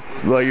made it look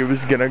like it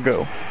was gonna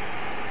go.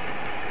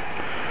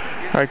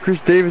 Alright,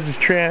 Chris Davis is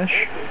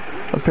trash,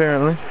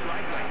 apparently.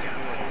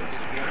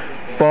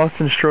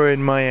 Boston destroyed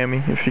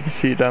Miami, if you can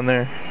see it down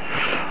there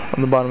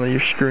on the bottom of your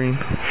screen.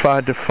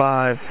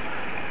 5-5.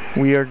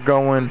 We are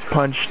going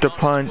punch to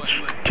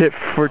punch, tit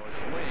for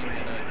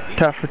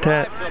tat for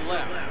tat.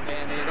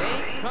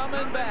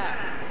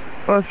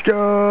 Let's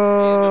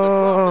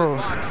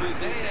go!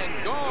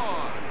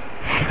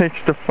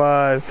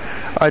 6-5.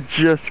 I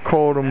just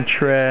called him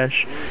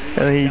trash,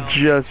 and he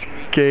just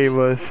gave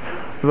us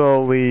the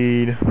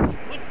lead.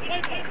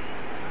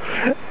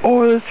 Oh,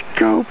 let's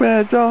go,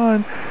 Bad's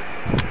on.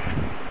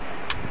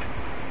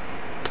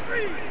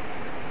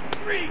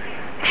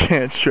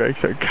 Chance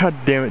strikes out. God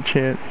damn it,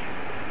 Chance.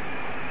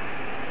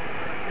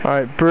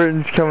 Alright,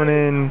 Britain's coming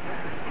in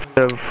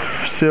to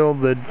seal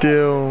the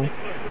deal.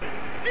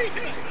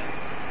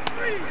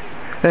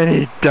 And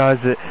he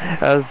does it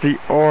as the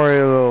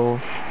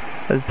Orioles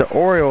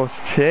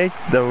take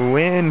the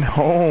win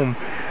home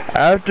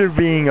after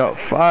being up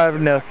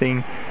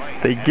 5-0.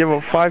 They give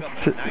up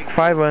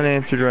five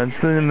unanswered runs.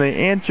 Then they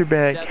answer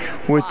back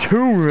with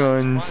 2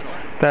 runs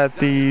that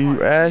the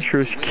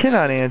Astros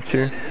cannot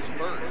answer.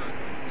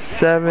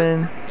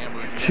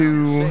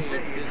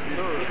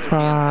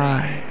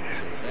 7-5.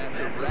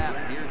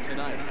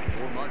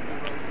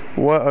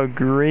 What a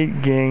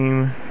great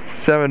game.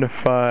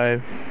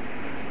 7-5.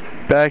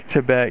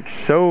 Back-to-back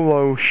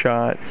solo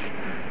shots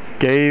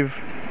gave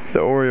the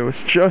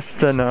Orioles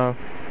just enough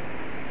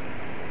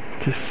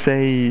to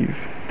save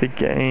the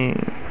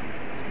game.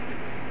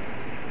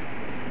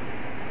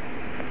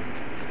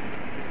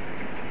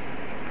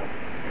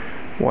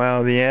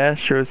 Wow, the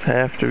Astros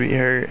have to be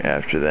hurt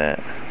after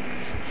that.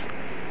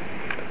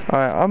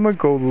 Alright, I'm gonna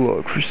go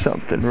look for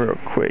something real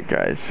quick,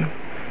 guys.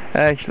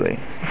 Actually,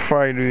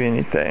 before I do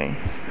anything,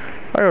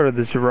 I go to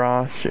this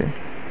roster.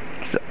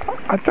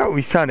 I thought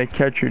we signed a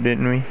catcher,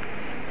 didn't we?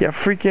 Yeah,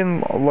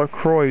 freaking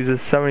LaCroix was a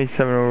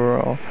 77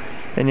 overall,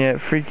 and yet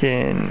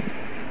freaking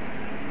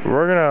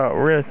we're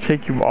gonna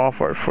take you off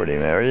our 40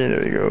 man. Right,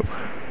 there we go.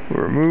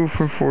 We're removed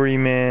from 40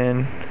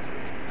 man.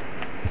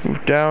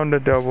 Move down to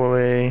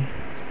AA.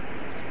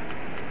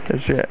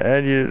 Just gonna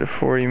add you to the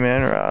 40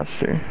 man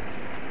roster.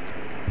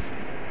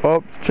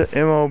 Up to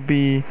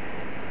MLB.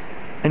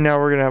 And now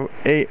we're gonna have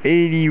a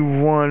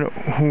 81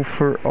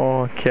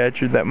 overall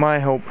catcher. That might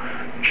help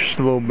just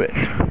a little bit.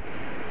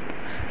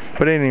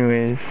 But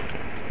anyways,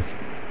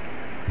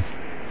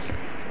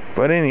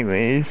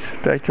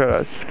 back to what I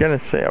was gonna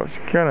say.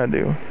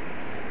 Do.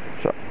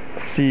 So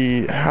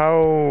see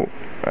how.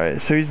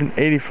 Alright, so he's an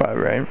 85,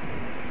 right?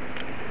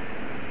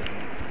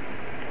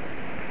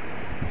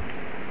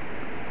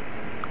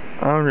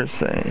 I'm just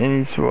saying, and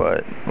he's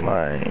what,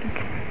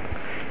 like.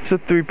 So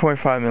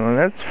 3.5 million.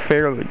 That's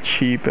fairly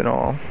cheap and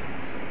all.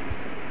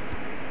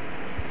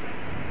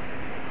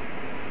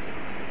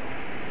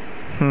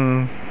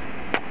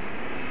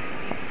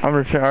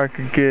 I'm just saying I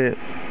could get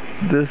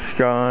this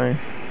guy.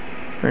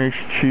 And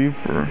he's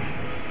cheaper.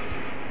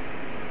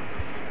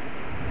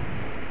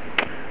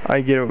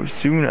 I get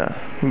Ozuna,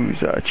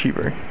 who's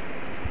cheaper.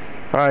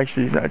 Oh,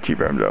 actually, he's not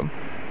cheaper. I'm dumb.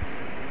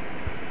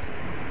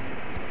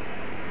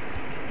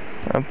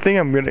 I think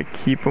I'm gonna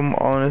keep him,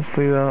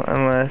 honestly, though,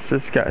 unless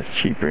this guy's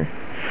cheaper.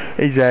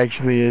 He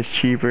actually is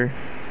cheaper,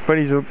 but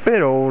he's a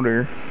bit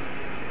older.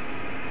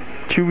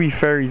 To be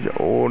fair, he's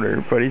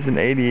older, but he's an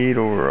 88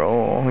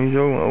 overall. He's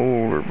only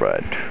over by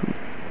 2.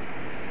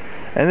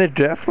 And they're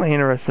definitely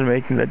interested in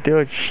making the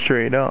deal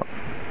straight up.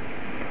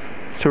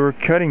 So we're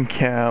cutting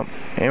cap,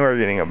 and we're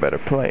getting a better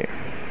player.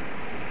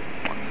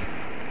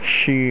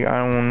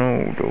 I don't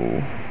know,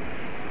 though.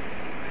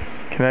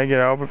 Can I get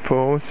Albert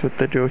Pujols with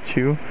the deal,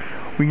 too?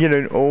 We get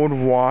an old,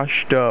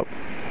 washed-up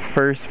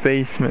first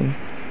baseman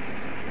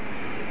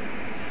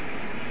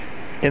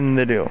in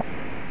the deal.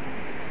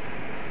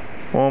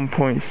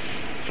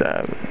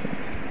 1.7.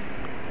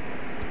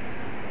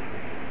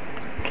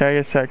 Can I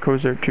get Zach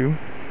Kozar too?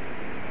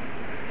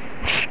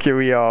 Just kidding,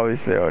 we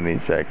obviously don't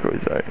need Zach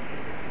Kozar.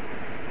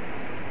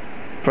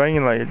 If I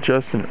can like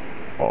adjust an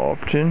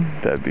option,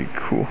 that'd be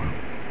cool.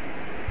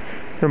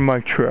 Or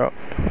Mike Trout.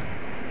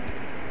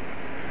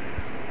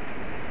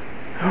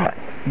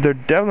 They're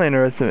definitely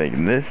interested in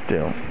making this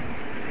deal.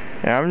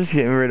 And I'm just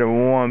getting rid of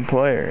 1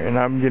 player, and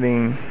I'm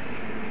getting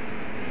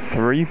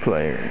 3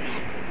 players.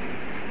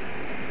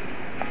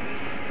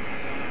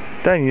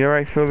 Do I need a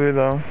right fielder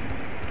though?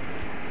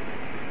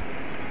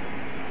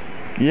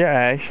 Yeah,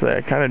 actually,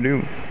 I kind of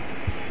do.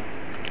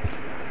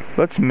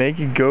 Let's make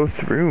it go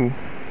through.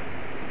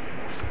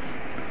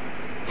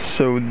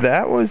 So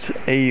that was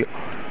a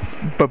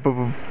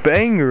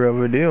banger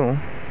of a deal.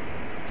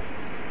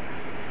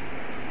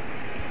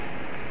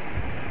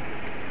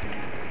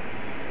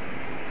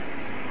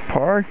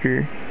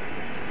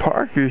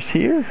 Parker's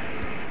here.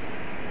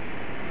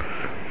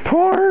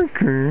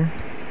 Parker.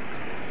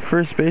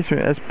 First baseman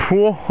as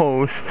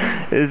Pujols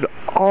is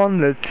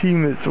on the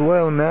team as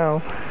well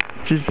now.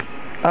 Just,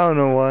 I don't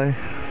know why.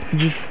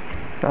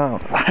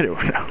 I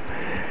don't know.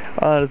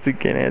 Honestly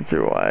can't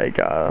answer why I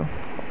got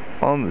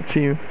on the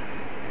team.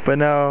 But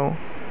now,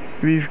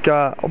 we've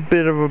got a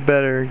bit of a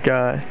better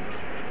guy.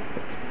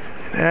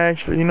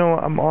 Actually, you know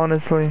what, I'm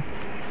honestly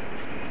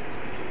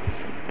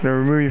gonna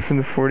remove you from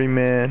the 40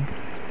 man.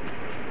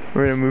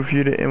 We're gonna move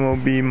you to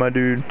MLB, my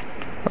dude.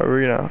 Are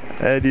we gonna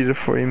Eddie the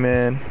 40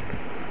 man?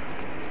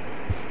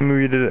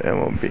 Move to the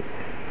MLB.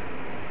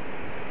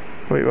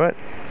 Wait, what?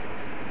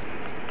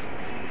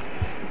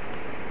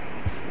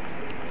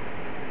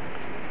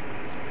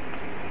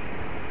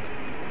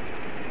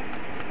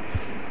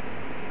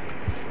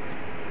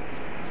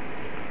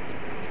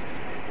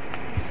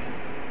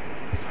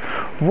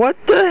 What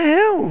the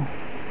hell? Well,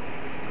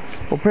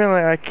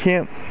 apparently I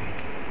can't.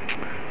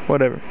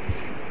 Whatever.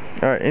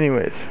 Alright,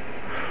 anyways.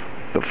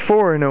 The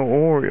 4-0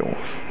 Orioles.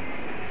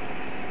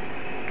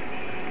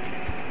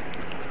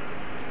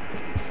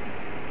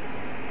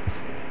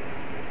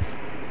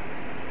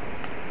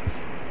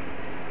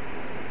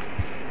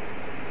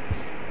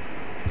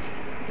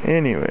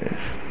 Anyways.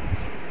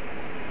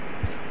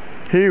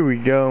 Here we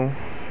go.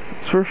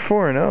 So we're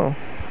 4-0.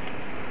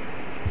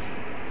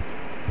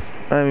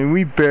 I mean,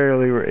 we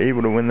barely were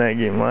able to win that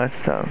game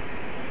last time.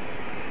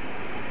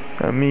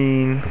 I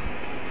mean,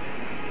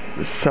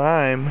 this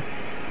time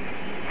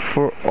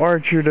for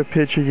Archer to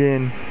pitch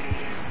again.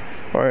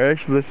 Or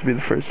actually, this will be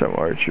the first time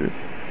Archer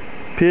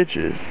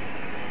pitches.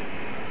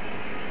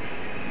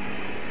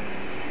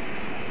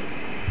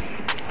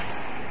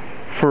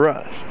 For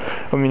us.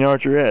 I mean,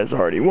 Archer has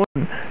already won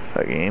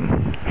a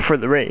game for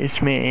the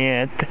Rays.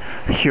 Man,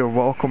 you're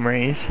welcome,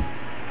 Rays.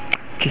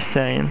 Just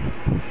saying.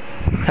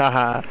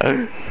 Haha.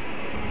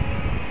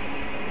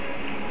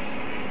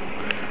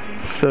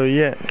 So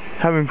yeah,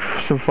 having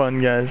some fun,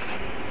 guys.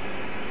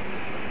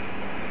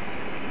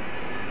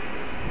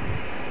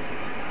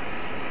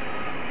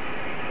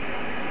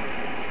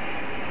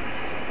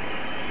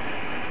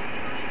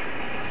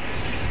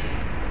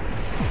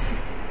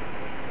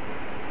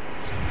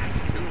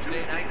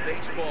 Tuesday night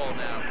baseball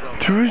now from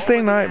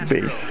Tuesday night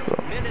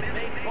baseball. Minute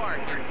Maid Park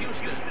in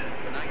Houston.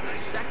 Tonight the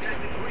 2nd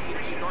of 3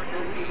 to start the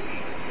week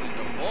between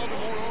the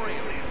Baltimore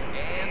Orioles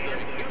and the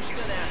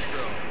Houston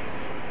Astros.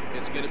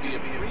 It's going to be a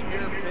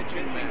premier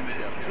pitching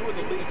matchup. Two of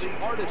the league's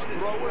hardest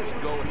throwers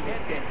go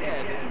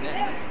head-to-head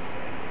next.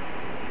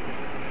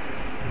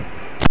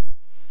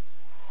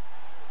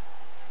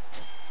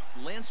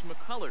 Lance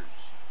McCullers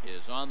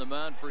is on the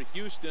mound for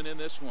Houston in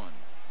this one.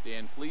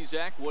 Dan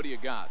Plesac, what do you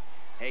got?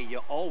 Hey,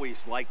 you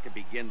always like to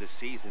begin the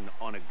season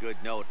on a good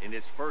note. In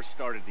his first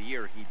start of the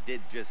year, he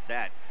did just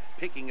that,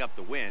 picking up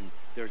the win.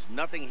 There's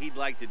nothing he'd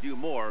like to do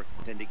more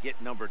than to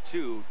get number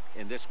 2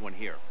 in this one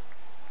here.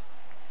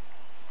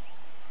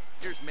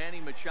 Here's Manny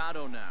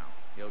Machado now.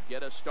 He'll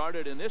get us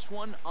started in this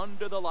one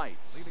under the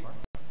lights.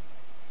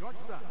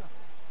 Shortstop,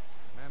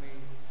 Manny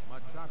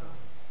Machado.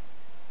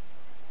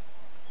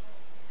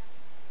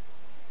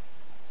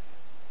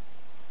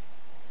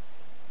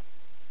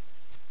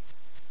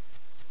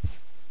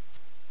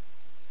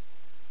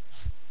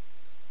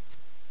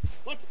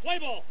 Let's play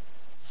ball.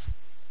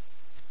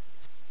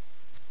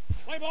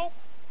 Play ball.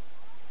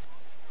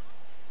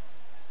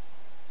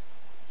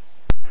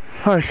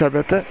 Alright, sorry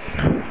about that.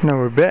 Now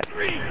we're back.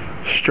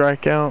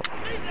 Strikeout,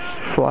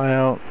 fly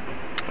out,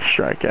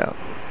 strikeout.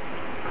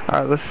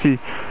 Alright, let's see.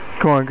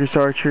 Come on, Chris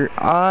Archer.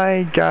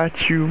 I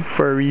got you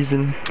for a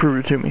reason.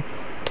 Prove it to me.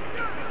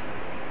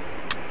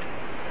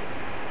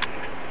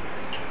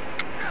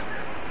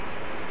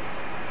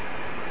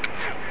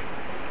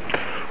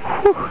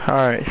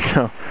 Alright,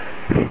 so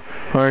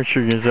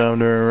Archer gets out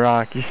to a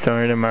rocky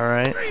start, am I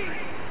right?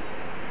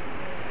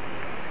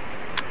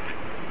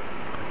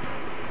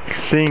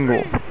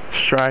 Single,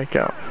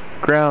 strikeout,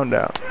 ground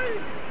out.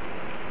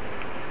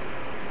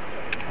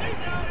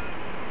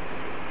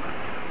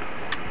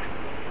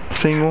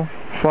 Single,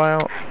 fly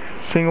out,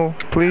 single,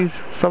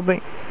 please,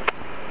 something.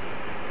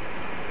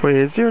 Wait,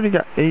 has he already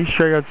got 8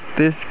 strikeouts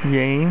this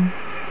game?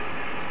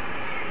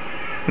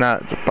 Nah,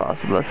 it's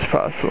impossible, that's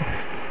impossible.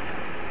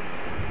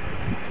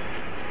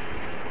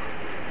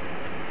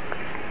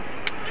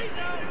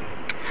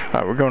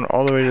 Alright, we're going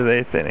all the way to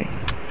the 8th inning.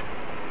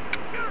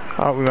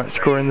 Oh, we might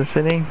score in this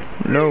inning?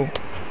 No.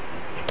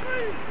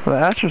 Well,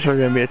 the Astros are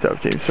going to be a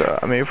tough team, so,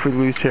 I mean, if we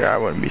lose here, I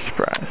wouldn't be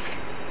surprised.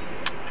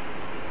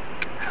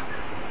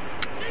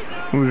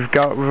 We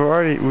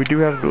do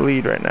have the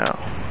lead right now.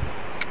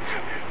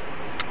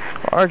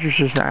 Archer's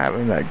just not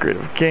having that great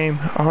of a game.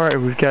 Alright,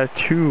 we've got a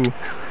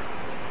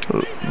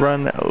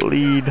 2-run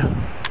lead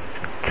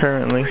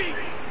currently.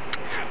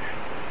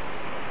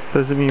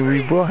 Doesn't mean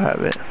we will have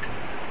it.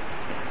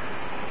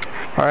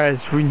 Alright,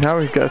 so now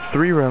we've got a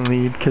 3-run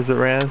lead because of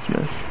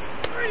Rasmus.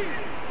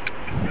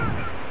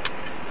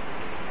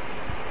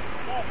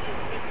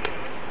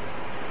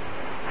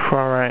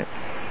 Alright.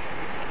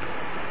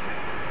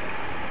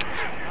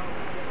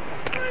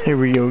 Here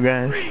we go,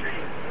 guys.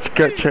 It's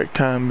gut check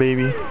time,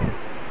 baby.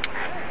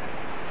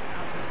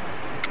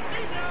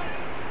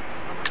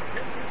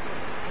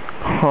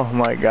 Oh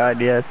my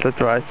god, yes, that's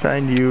why I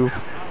signed you.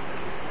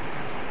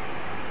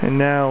 And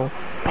now,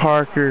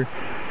 Parker,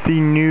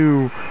 the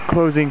new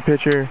closing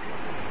pitcher.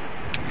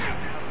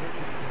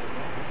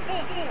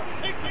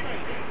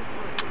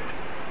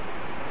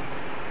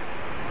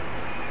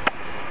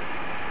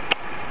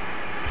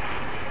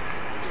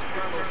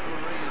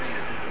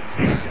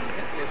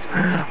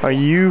 Are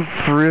you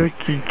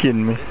freaking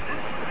kidding me?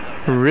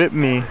 Rip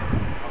me.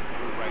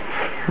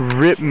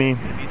 Rip me.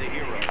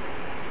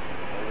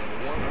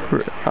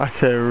 I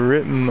said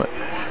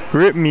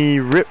rip me,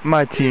 rip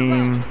my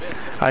team.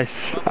 I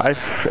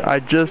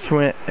just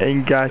went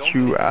and got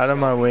you out of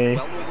my way,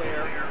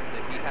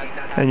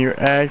 and you're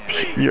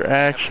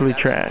actually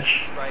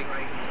trash.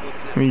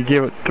 I mean, you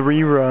gave up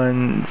 3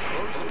 runs.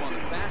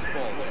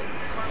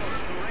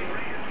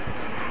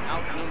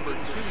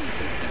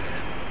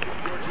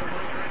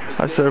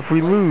 I said if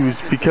we lose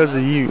because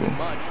of you,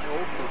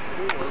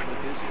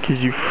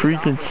 because you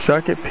freaking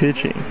suck at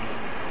pitching,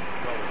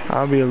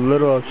 I'll be a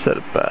little upset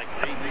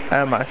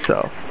at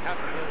myself.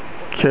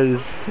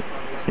 Because,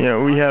 you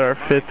know, we had our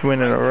 5th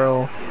win in a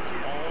row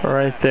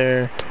right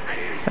there,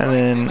 and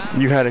then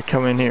you had to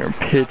come in here and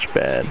pitch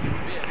bad.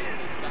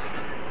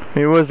 I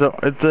mean, it's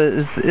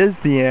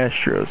the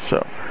Astros,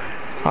 so.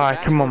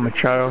 Alright, come on,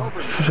 Machado.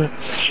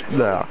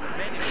 The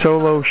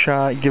solo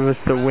shot, give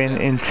us the win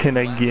in 10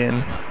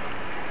 again.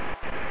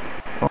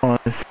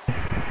 Honestly.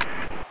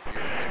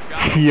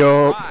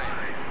 Yup.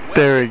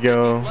 There we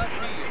go.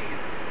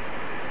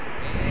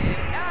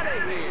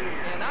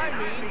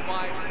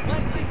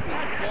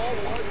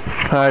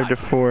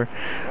 5-4.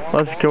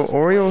 Let's go,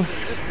 Orioles.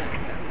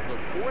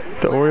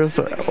 The Orioles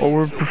are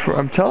overperform.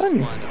 I'm telling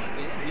you.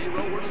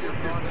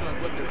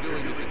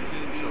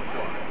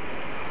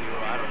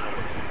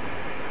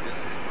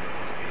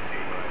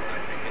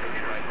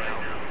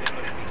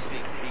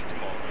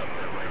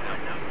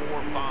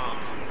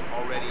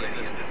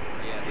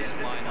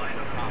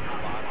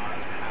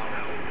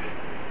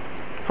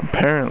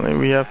 Apparently,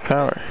 we have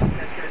power.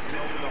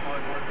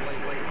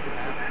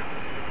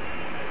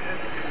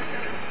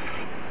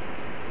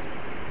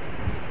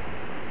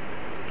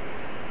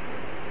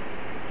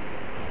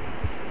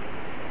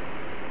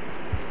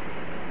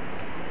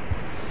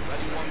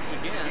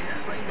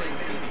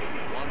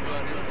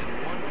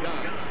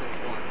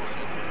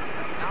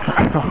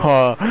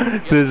 Oh,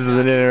 this is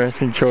an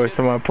interesting choice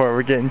on my part.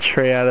 We're getting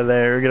Trey out of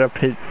there. We're gonna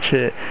pitch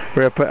it.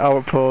 We're gonna put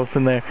Albert Pujols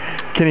in there.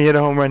 Can he hit a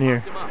home run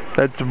here?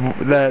 That's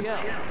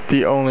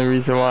the only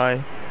reason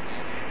why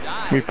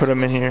we put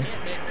him in here.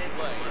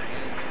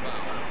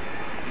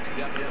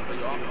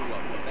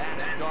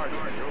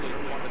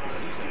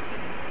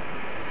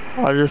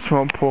 I just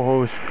want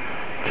Pujols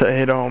to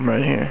hit a home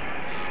run here.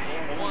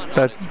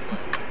 That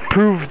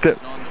proved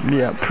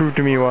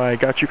to me why I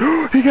got you.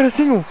 He got a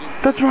single.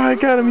 That's why I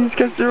got him. He's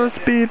got 0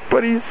 speed,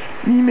 but he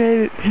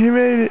made it. He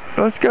made it.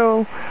 Let's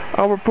go.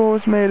 Albert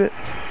Pujols made it.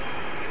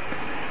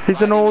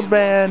 He's an old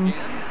man.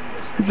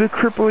 He's a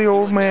cripply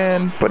old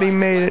man, but he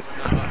made it.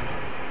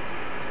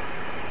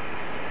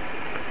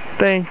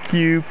 Thank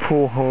you,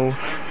 Pujols.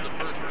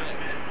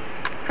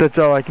 That's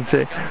all I can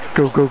say.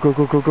 Go, go, go,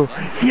 go, go, go.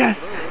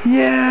 Yes!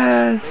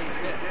 Yes!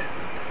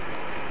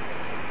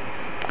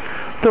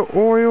 The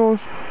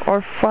Orioles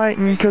are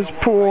fighting because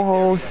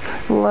Pujols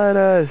led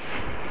us.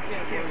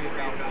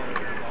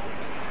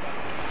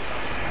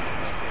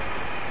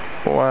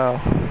 Wow.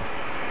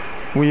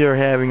 We are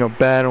having a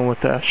battle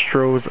with the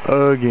Astros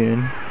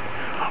again.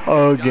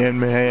 Again,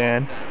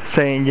 man.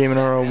 Second game in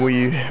a row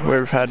we've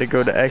had to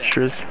go to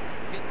extras.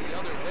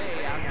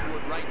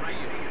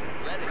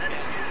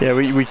 Yeah,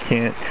 we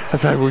can't. I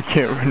said we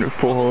can't run with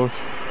Pujols.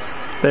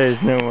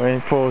 There's no way.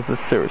 Pujols is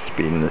 0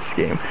 speed in this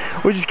game,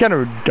 which is kind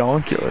of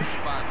redonkulous.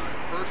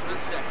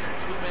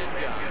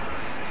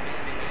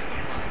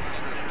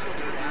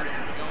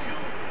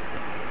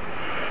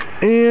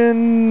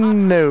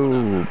 And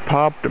no,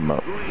 popped him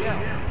up.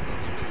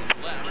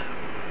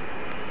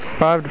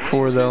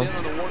 5-4 though.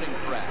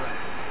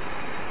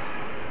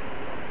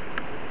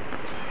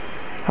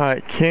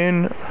 Alright,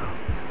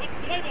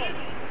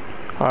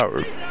 alright,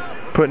 we're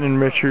putting in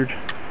Richard.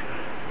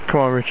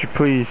 Come on, Richard,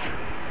 please.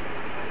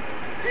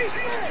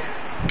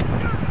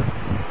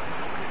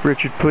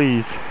 Richard,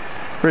 please.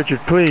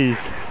 Richard,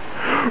 please.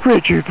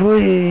 Richard,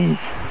 please.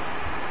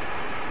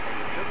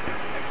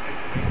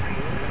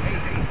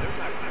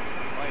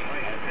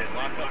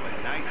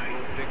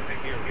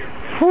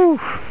 Whew.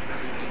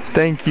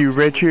 Thank you,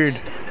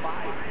 Richard.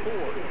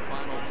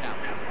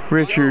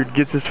 Richard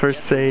gets his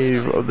first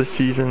save of the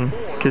season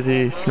because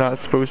he's not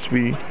supposed to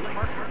be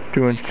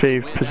doing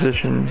save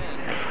position.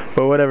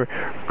 But whatever.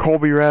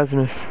 Colby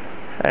Rasmus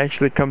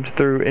actually comes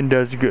through and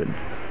does good.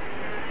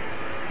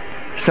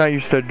 He's not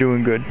used to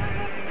doing good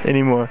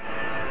anymore.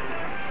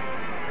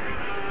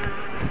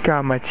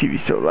 God, my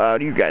TV's so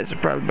loud. You guys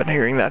have probably been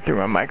hearing that through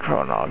my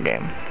microphone all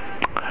game.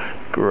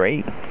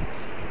 Great.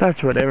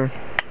 That's whatever.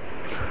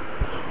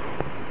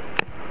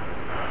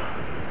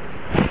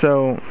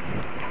 So,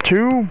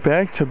 2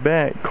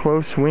 back-to-back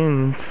close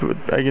wins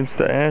against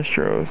the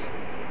Astros.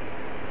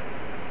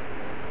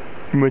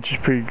 Which is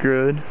pretty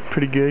good.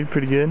 Pretty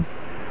good.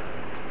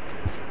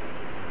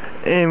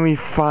 And we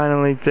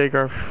finally take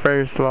our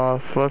first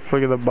loss. Let's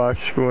look at the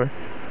box score.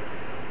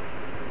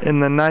 In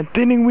the 9th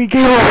inning, we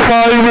gave up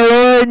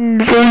 5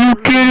 runs. Are you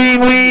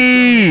kidding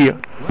me?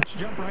 Let's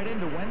jump right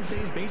into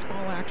Wednesday's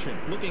baseball action.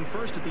 Looking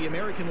first at the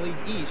American League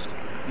East,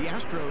 the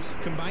Astros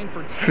combined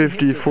for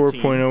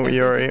 54.0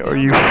 ERA. Are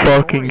you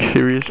fucking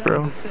serious,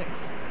 bro?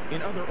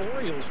 In other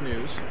Orioles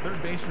news,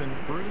 third baseman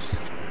Bruce.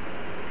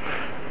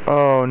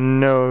 Oh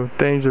no,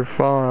 things are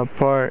falling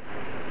apart.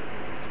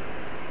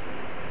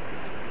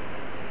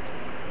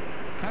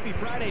 Happy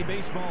Friday,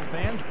 baseball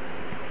fans.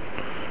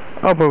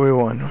 Oh, but we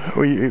won.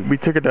 We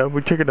took it up.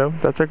 We took it up.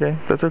 That's okay.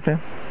 That's okay.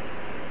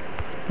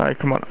 All right,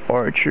 come on,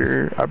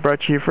 Archer. I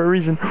brought you here for a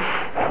reason.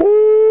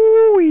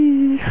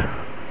 Hoo-wee.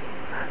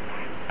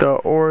 The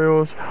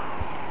Orioles.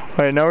 All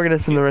right, now we're gonna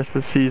send the rest of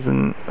the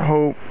season.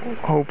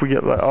 Hope we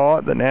get like.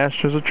 Oh, the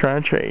Nationals are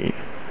trying to trade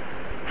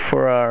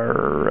for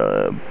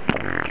our.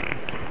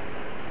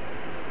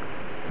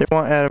 They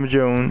want Adam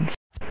Jones.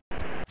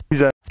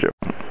 Who's Adam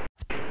Jones?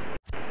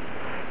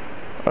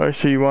 Alright,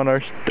 so you want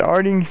our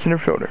starting center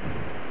fielder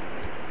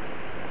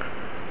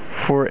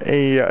for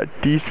a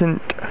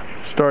decent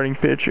starting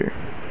pitcher.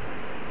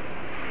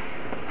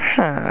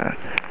 Huh.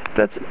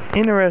 That's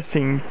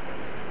interesting.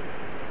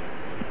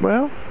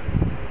 Well,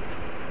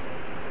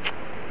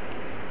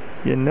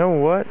 you know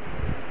what?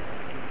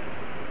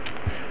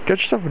 Get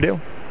yourself a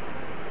deal.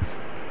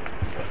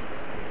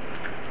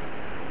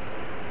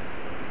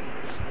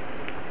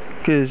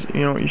 Because,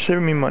 you know, you're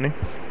saving me money.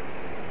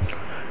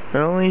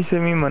 Not only are you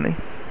saving me money,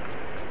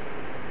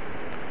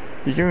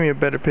 you're giving me a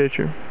better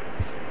pitcher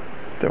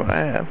than what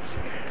I have.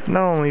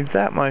 Not only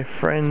that, my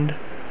friend,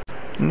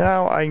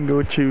 now I can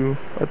go to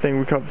a thing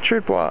we call the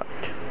trade block.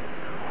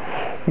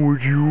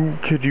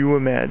 Could you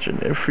imagine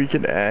if we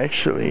could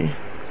actually...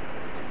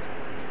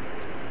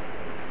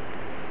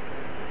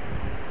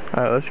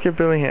 Alright, let's get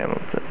Billy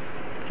Hamilton,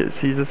 because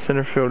he's a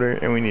center fielder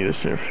and we need a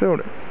center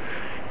fielder.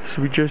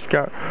 So we just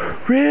got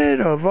rid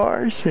of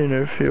our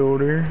center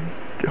fielder.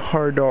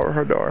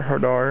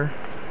 Hardar.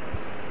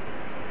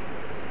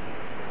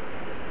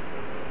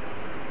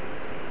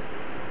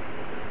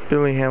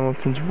 Billy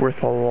Hamilton's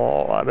worth a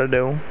lot of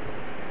dough.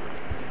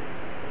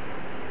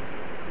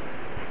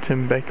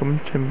 Tim Beckham.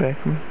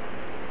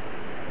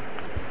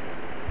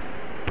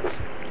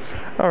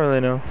 I don't really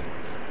know.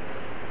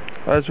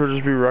 I guess we'll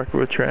just be rocking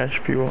with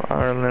trash people.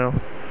 I don't really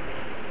know.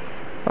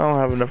 I don't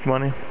have enough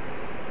money.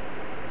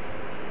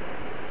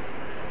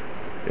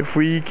 If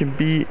we can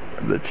beat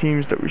the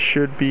teams that we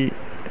should beat,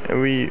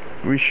 we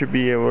should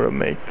be able to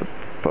make the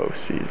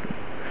postseason.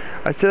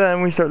 I say that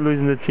and we start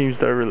losing the teams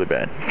that are really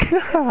bad.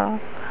 I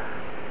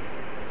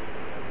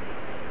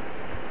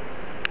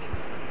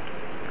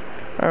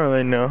don't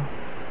really know.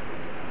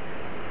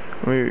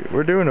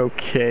 We're doing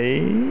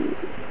okay.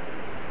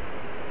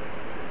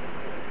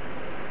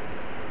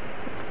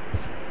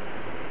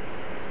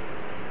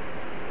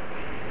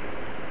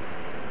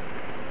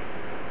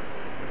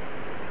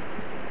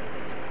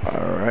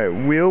 Alright,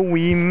 will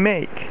we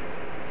make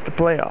the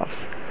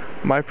playoffs?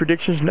 My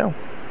predictions, no.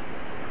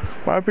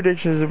 My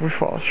prediction is that we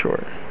fall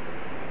short.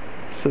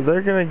 So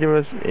they're gonna give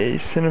us a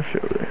center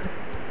fielder.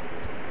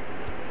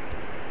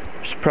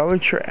 It's probably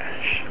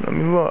trash. Let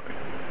me look.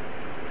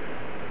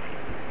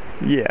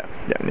 Yeah,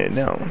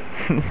 no.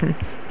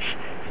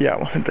 Yeah, I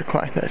want to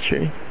decline that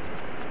trade.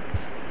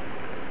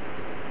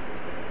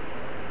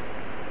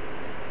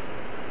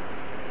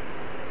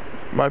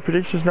 My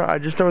prediction's no, I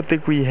just don't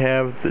think we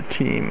have the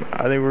team.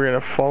 I think we're gonna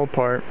fall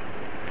apart.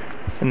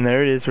 And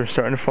there it is, we're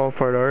starting to fall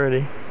apart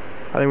already.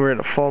 I think we're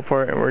gonna fall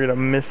apart and we're gonna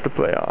miss the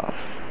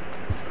playoffs.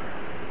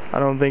 I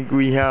don't think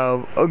we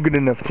have a good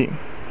enough team.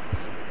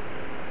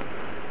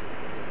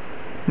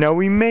 Now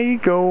we may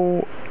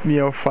go,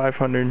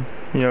 500,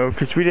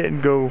 because we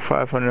didn't go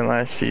 500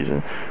 last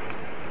season.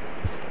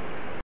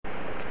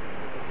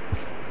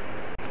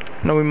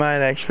 No, we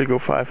might actually go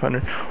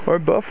 500 or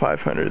above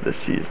 500 this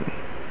season.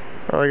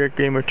 Or like a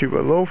game or two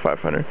below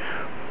 500.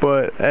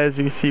 But as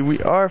you see,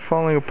 we are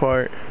falling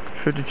apart.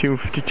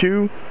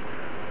 52.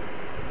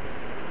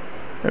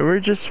 And we're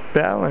just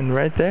battling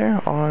right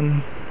there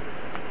on...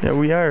 Yeah,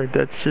 we are.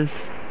 That's the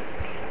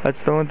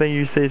only thing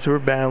you say, so we're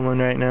battling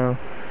right now.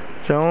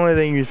 It's the only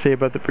thing you say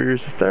about the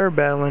Brewers is they're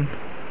battling.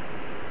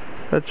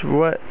 That's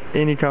what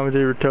any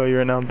commentator would tell you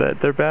right now,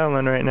 that they're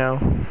battling right now.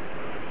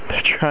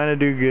 They're trying to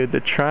do good. They're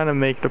trying to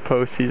make the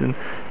postseason.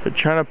 They're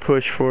trying to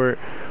push for it.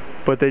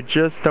 But they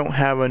just don't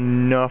have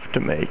enough to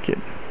make it.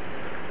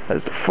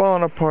 As they're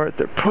falling apart,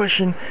 they're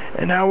pushing.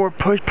 And now we're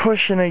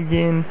pushing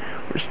again.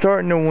 We're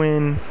starting to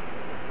win.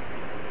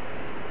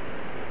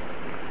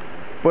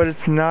 But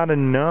it's not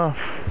enough.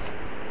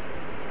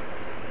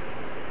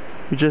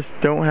 We just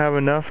don't have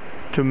enough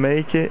to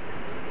make it.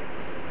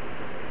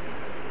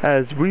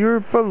 As we were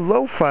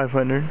below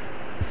 500.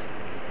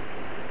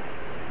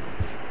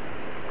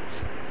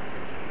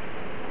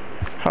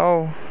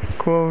 How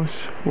close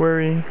were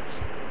we?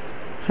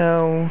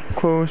 How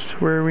close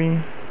were we?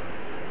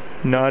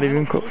 Not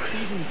even close.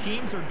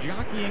 Teams are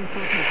jockeying for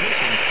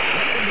position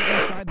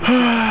right inside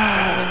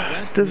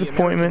the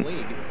disappointment.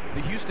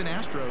 The Houston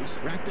Astros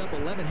racked up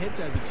 11 hits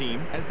as a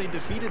team as they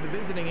defeated the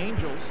visiting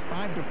Angels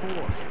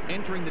 5-4.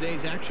 Entering the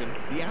day's action,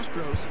 the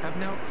Astros have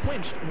now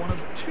clinched one of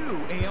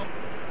 2 AL.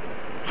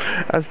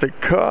 As the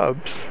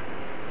Cubs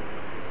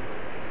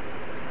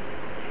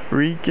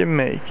freaking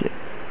make it.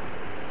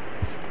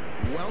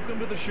 Welcome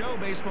to the show,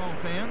 baseball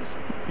fans.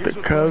 Here's The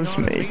what's going Cubs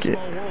on in make it.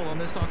 baseball world on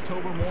this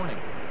October morning.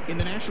 In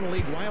the National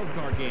League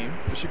wildcard game,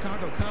 the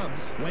Chicago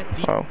Cubs went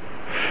deep. Oh,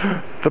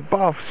 the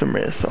Boston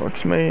Red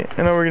Sox, mate.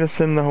 I know we're gonna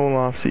send the whole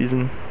off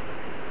season.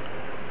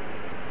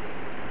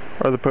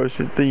 Or the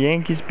postseason. The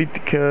Yankees beat the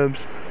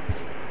Cubs.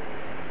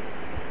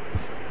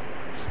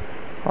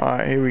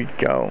 Alright, here we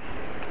go.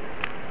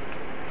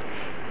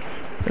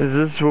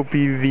 This will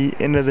be the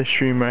end of the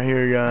stream right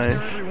here, Hi there,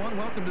 guys. everyone.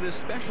 Welcome to this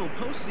special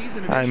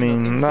postseason I edition of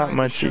mean, Inside not the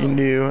much Show. you can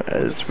do For the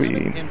as we.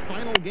 seventh and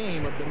final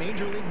game of the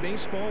Major League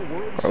Baseball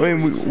World I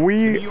mean, Series. we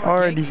The New York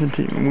are a Yankees decent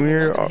team. total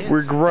 11 hits We're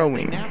as they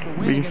growing. nab the win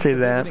We can against say the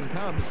that. visiting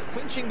Cubs,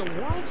 clinching the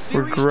World We're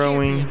Series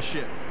growing.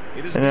 championship.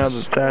 It has And been now a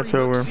that that's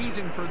over, storybook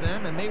season for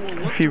them, and they will a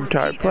look few to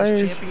retired repeat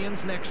players. as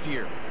champions next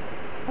year.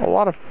 A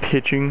lot of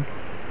pitching.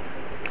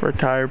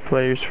 Retired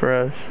players for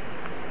us.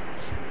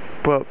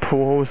 But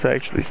Pujols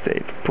actually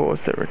stayed. Pujols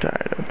still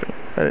retired, I think.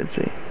 I didn't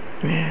see.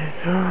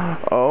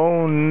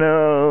 Oh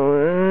no.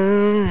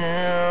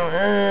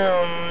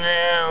 Oh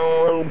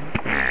no.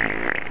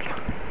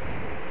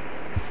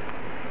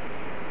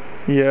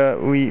 Yeah,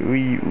 we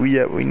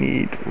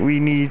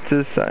need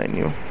to sign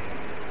you.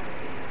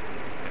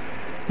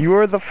 You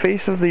are the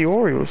face of the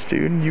Orioles,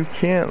 dude. You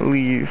can't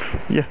leave.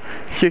 Yeah,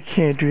 you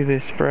can't do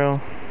this,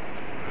 bro.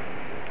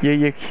 Yeah,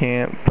 you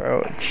can't,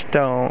 bro. Just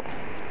don't.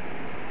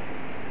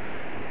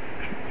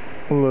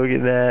 Look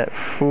at that.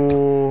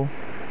 Fully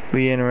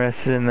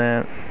interested in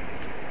that.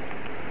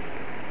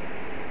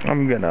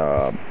 I'm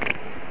gonna...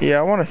 Yeah,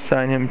 I want to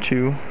sign him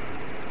too.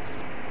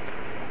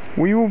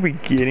 We will be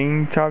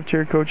getting top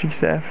tier coaching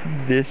staff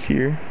this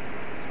year.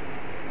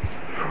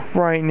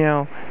 Right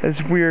now,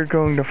 as we are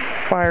going to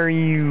fire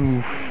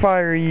you,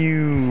 fire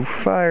you,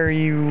 fire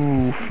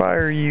you,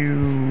 fire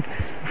you,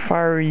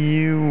 fire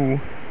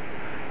you.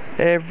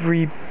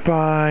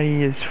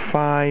 Everybody is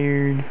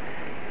fired.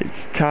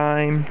 It's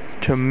time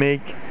to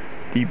make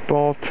the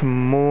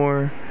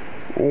Baltimore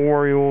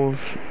Orioles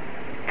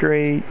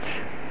great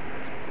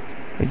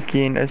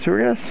again. So we're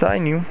gonna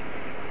sign you.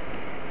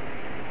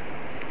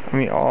 I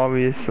mean,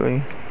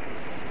 obviously,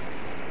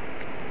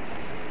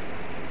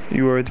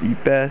 you are the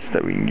best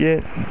that we can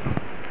get.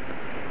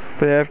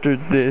 But after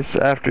this,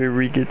 after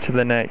we get to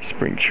the next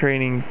spring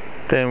training,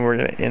 then we're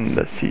gonna end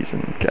the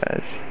season,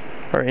 guys.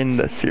 Or end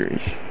the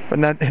series. But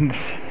not end the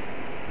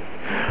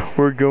series.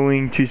 We're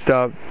going to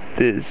stop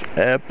this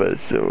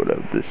episode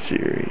of the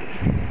series.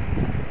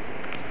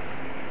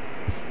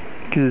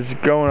 Because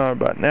it's going on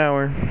about an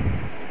hour.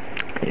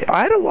 Yeah,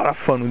 I had a lot of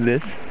fun with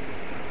this.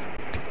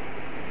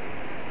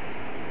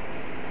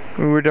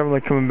 We're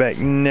definitely coming back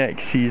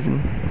next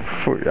season.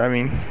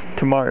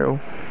 Tomorrow.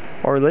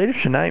 Or later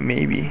tonight,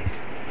 maybe.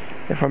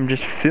 If I'm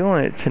just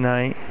feeling it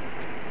tonight.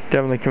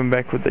 Definitely coming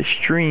back with a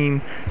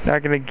stream.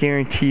 Not gonna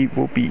guarantee it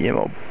will be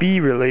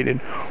MLB related,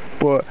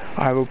 but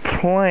I have a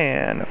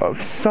plan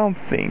of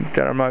something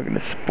that I'm not gonna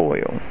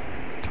spoil.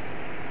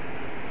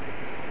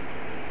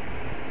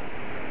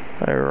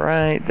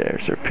 Alright,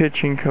 there's our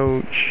pitching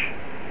coach.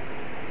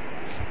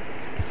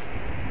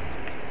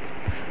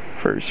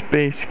 First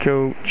base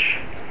coach.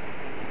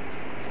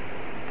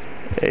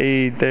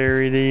 Hey,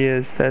 there it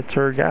is. That's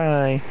our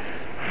guy.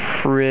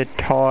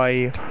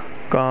 Fritoy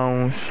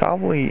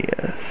Gonzalez.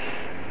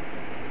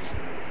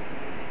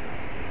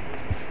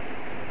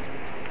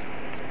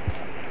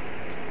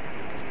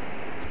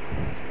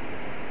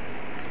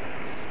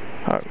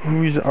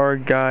 Who's our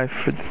guy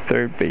for the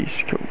third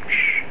base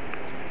coach?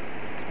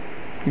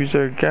 Who's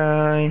our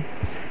guy?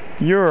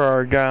 You're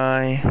our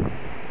guy.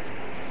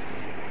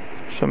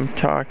 So I'm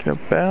talking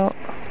about.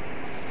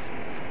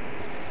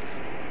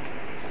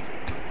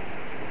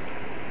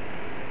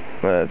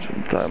 That's what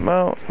I'm talking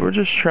about. We're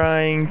just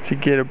trying to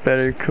get a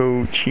better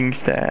coaching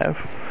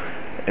staff.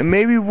 And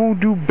maybe we'll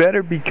do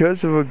better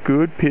because of a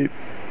good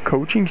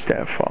coaching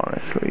staff,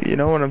 honestly. You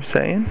know what I'm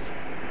saying?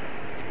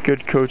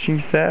 Good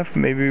coaching staff,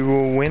 maybe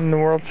we'll win the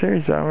World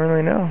Series. I don't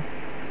really know.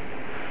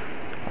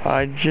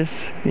 I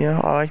just, I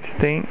like to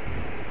think.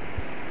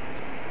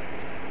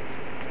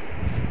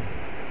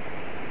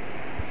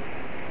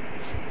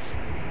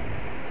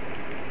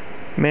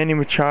 Manny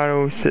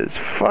Machado says,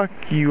 fuck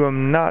you,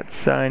 I'm not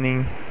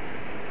signing.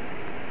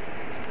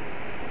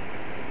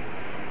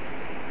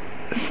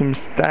 Some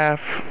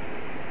staff,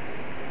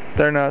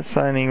 they're not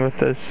signing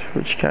with us,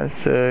 which kind of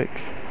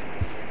sucks.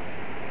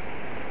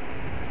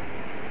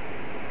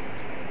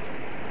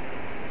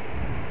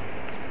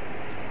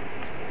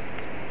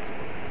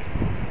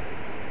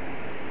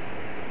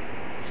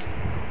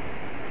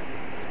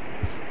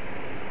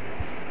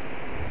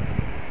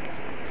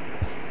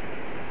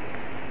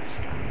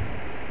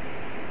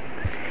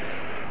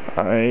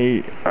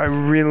 I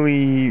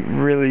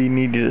really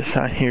needed a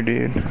sign here,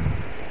 dude.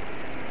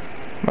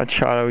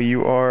 Machado,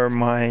 you are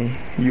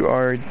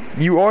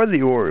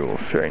the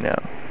Orioles right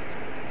now.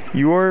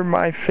 You are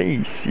my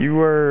face.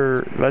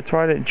 That's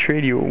why I didn't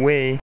trade you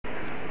away.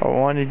 I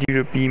wanted you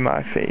to be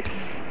my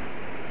face.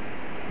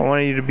 I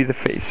wanted you to be the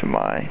face of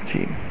my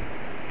team.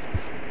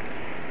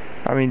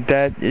 I mean,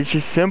 that, it's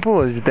just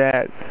simple as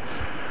that.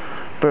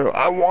 But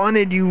I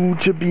wanted you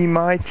to be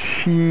my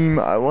team.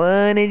 I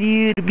wanted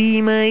you to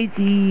be my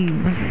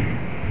team.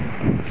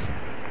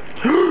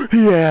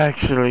 He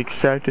actually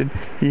accepted.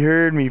 He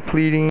heard me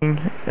pleading,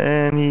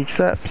 and he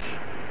accepts.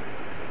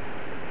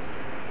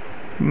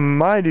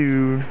 My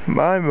dude,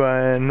 my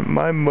man,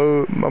 my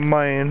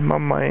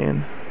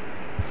man.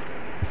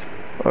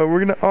 We're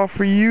gonna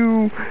offer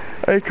you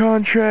a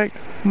contract,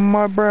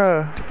 my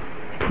bruh.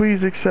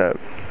 Please accept.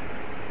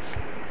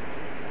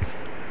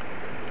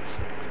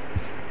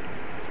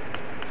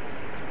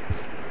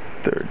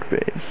 Third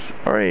base.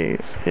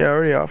 Alright, yeah, I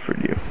already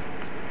offered you.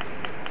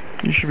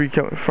 You should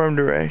become farm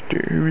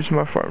director. Who's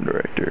my farm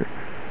director?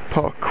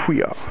 Paul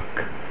Kwiak.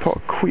 Paul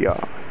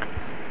Kwiak.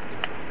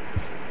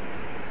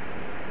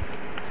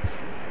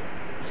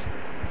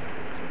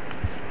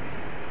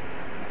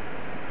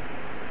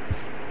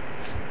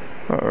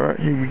 Alright,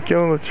 here we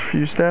go. Let's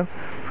refuse now.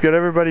 We've got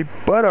everybody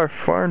but our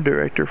farm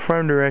director.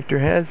 Farm director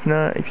has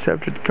not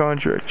accepted the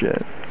contract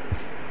yet.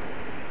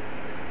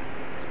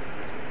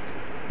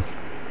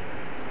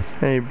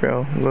 Hey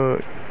bro,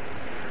 look.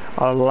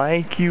 I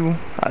like you.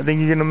 I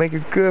think you're gonna make a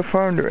good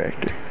farm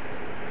director.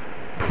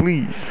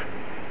 Please,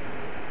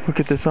 look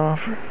at this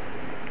offer.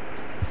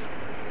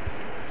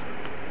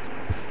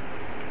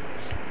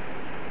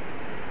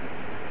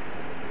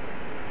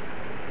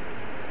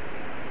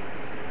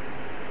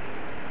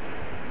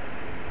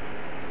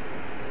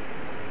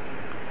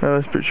 Now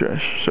that's pretty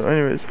trash. So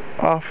anyways,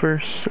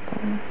 offers,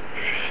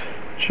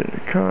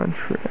 gender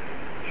contracts.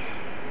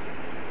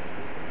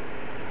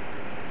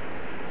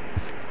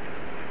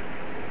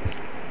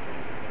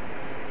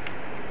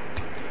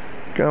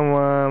 Come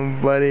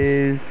on,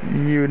 buddies.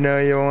 You know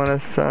you want to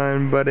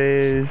sign,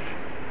 buddies.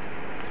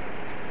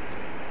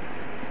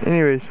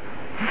 Anyways,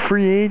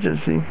 free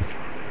agency.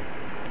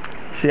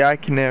 See, I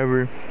can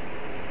never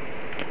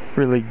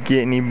really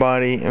get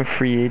anybody in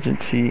free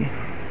agency.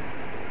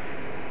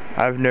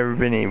 I've never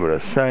been able to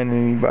sign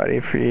anybody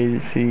in free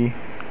agency.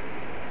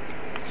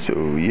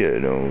 So, you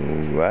know,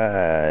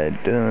 I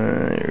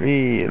don't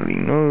really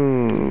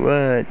know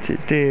what to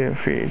do in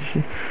free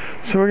agency.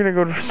 So we're gonna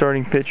go to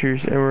starting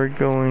pitchers, and we're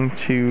going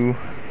to,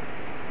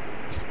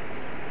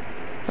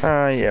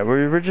 yeah,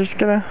 we're just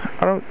gonna,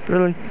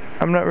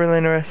 I'm not really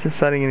interested in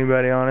signing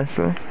anybody,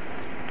 honestly.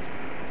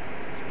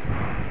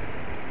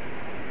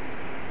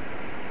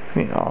 I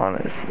mean,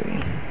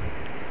 honestly.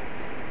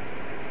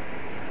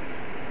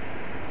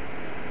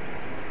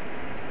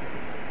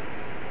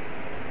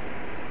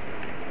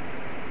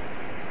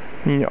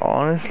 I mean,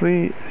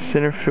 honestly,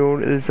 center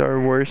field is our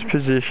worst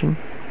position.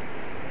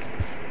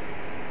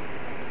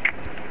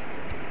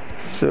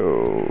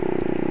 So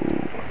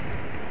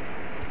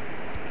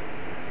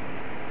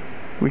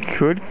we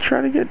could try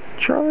to get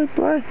Charlie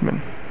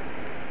Blackmon.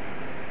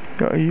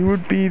 He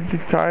would be the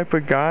type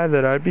of guy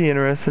that I'd be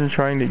interested in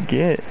trying to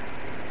get.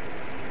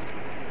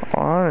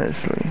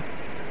 Honestly.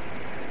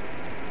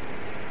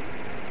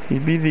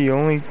 He'd be the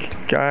only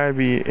guy I'd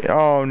be...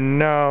 Oh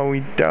no,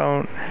 we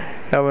don't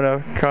have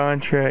enough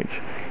contracts.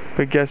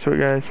 But guess what,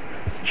 guys?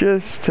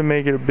 Just to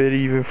make it a bit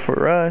even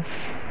for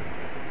us,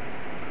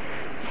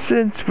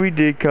 since we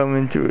did come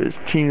into a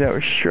team that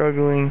was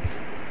struggling,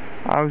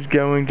 I was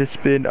going to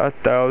spend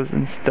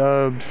 1,000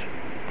 stubs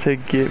to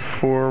get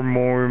 4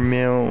 more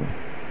mil,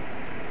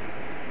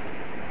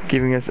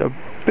 giving us a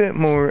bit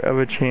more of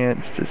a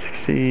chance to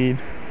succeed.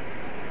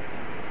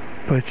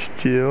 But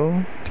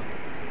still,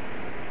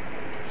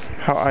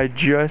 how I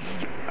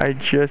just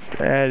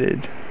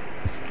added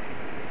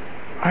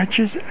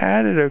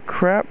a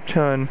crap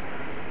ton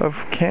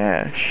of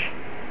cash.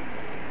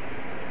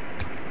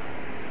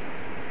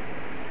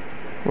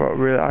 Well,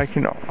 really, I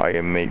can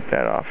make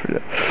that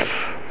offer.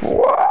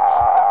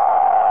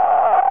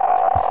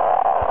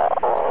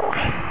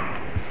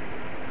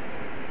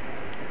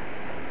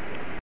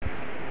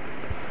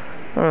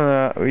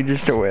 We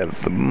just don't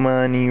have the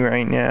money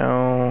right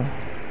now.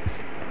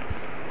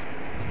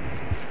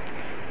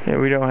 Yeah,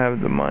 we don't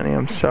have the money.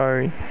 I'm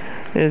sorry.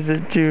 Is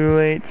it too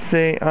late to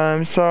say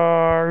I'm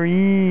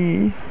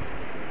sorry?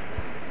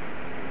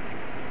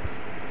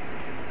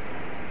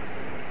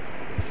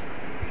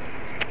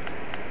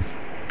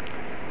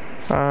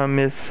 I'm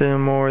missing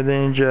more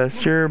than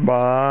just your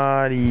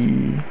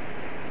body.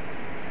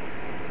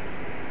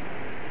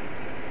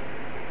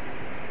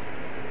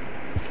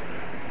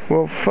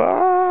 Well,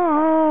 fuck.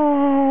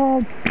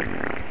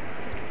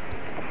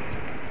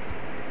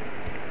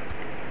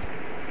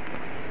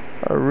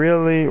 I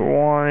really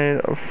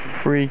wanted a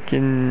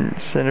freaking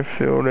center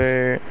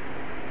fielder.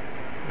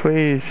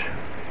 Please.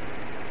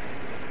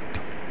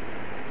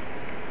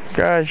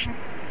 Gosh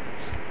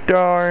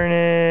darn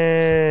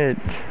it.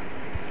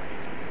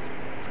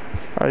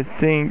 I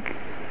think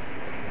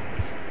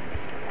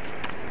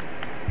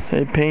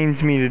it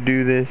pains me to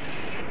do this.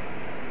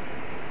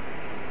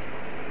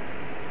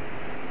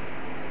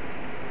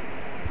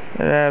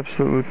 It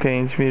absolutely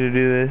pains me to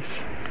do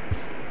this.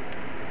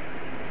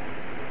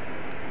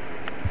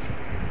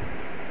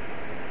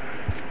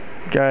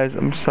 Guys,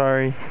 I'm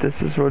sorry.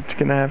 This is what's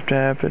gonna have to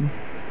happen.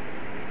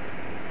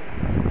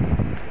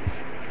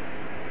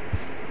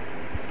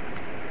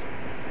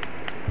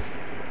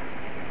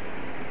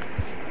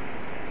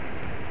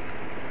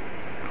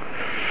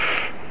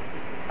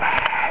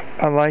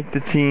 I like the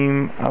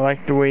team. I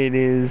like the way it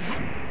is.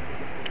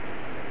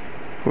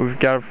 We've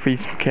got to free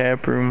some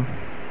cap room.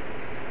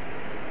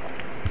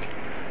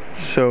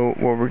 So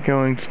what we're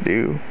going to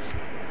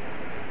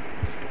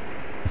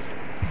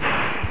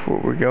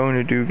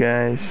do,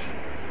 guys.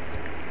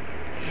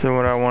 So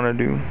what I want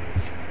to do,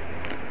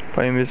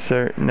 by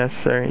Mr.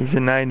 Necessary, he's a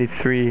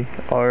 93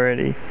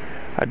 already.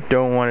 I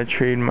don't want to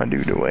trade my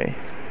dude away.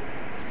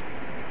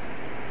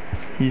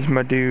 He's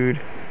my dude.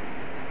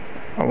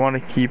 I want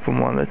to keep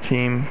him on the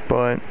team,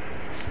 but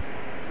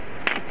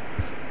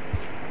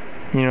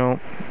you know,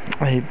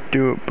 I hate to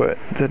do it, but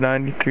the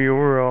 93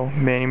 overall,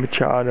 Manny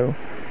Machado,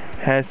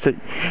 has to.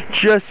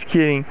 Just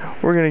kidding.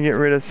 We're gonna get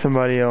rid of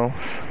somebody else.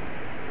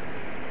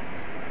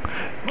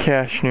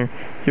 Cashner,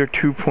 you're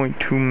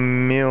 2.2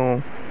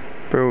 mil.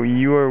 Bro,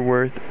 you are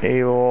worth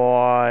a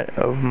lot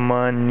of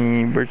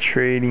money. We're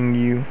trading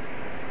you.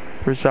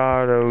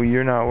 Rosado,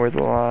 you're not worth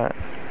a lot.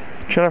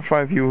 I'm trying to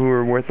find people who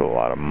are worth a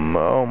lot of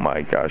money. Oh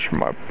my gosh,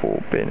 my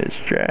bullpen is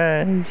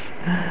trash.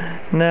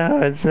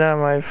 No, it's not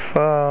my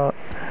fault.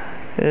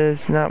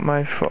 It's not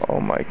my fault. Oh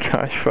my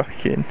gosh,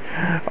 fucking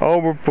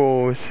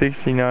Overpool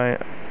 69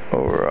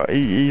 overall.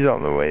 He's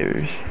on the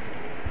waivers.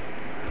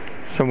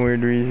 Some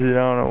weird reason. I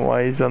don't know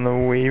why he's on the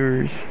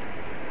waivers.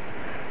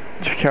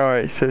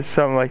 Alright, so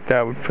something like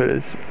that would put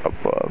us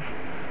above.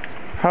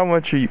 How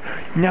much are you?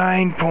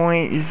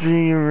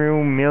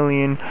 9.0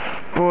 million.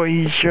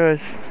 Boy,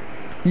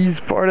 he's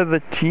part of the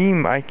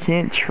team. I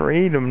can't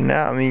trade him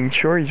now. I mean,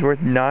 sure, he's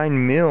worth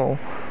 9 mil,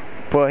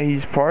 but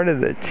he's part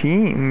of the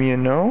team, you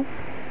know?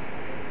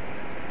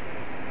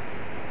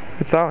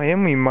 Without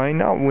him, we might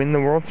not win the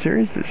World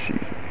Series this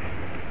season.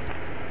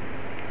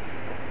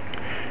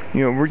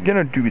 You know, we're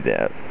gonna do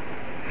that.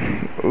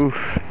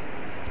 Oof.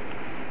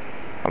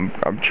 I'm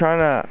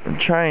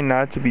trying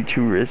not to be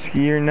too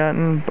risky or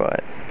nothing,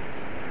 but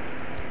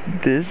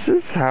this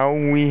is how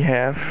we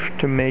have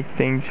to make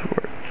things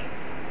work.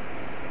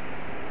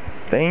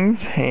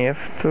 Things have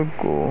to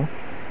go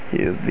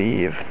here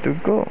they have to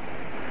go.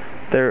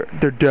 They're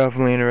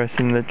definitely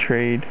interested in the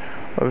trade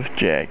of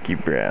Jackie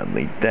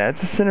Bradley.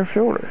 That's a center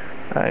fielder.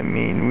 I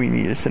mean, we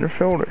need a center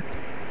fielder.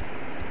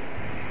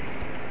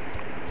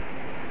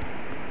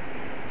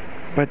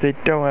 But they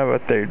don't have a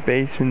third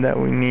baseman that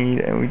we need,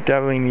 and we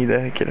definitely need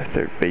to get a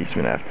third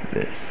baseman after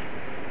this.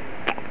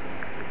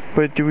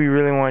 But do we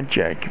really want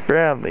Jackie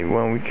Bradley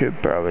when we could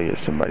probably get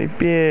somebody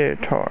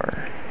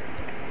better?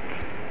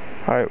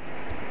 Alright.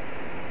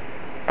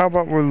 How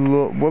about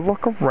we'll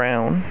look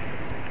around.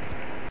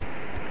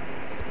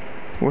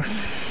 We'll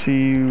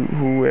see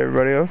who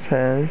everybody else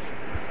has.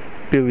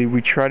 Billy,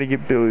 we tried to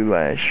get Billy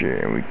last year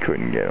and we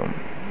couldn't get him.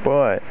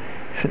 But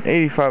he's an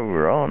 85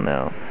 overall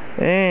now.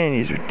 And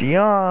he's with the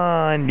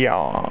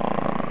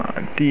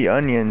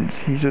Onions.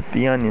 He's with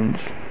the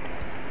Onions.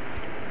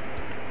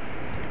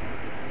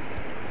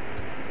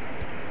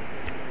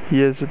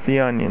 He is with the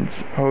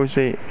Onions.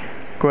 Jose,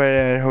 go ahead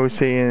and add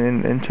Jose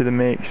into the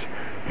mix.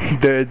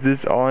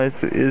 This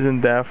honestly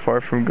isn't that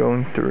far from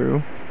going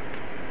through.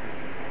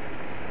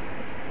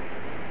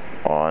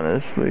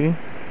 Honestly.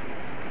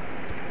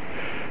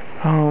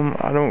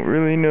 I don't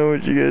really know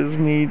what you guys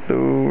need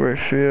though. Right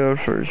field,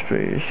 first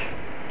base.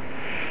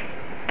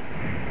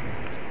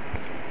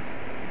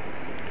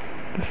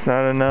 That's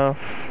not enough.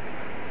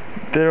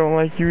 They don't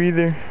like you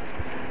either.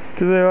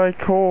 Do they like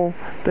Cole?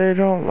 They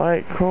don't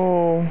like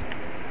Cole.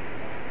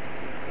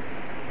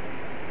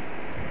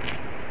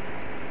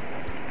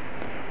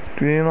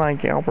 Do they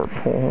like Albert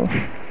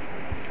Pujols?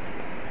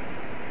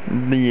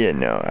 Yeah,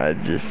 no, I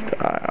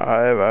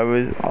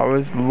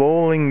was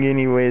lolling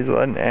anyways.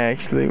 I didn't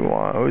actually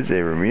want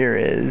Jose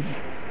Ramirez.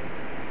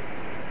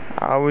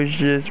 I was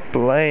just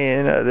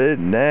playing. I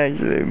didn't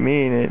actually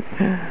mean it.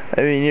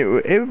 I mean,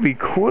 it would be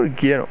cool to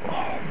get him.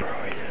 Oh, bro.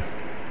 Yeah.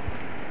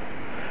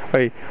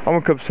 Wait, I'm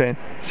a Cubs fan,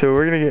 so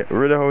we're gonna get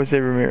rid of Jose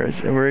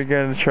Ramirez, and we're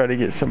gonna try to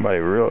get somebody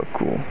real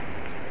cool.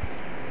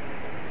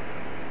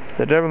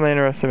 They're definitely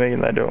interested in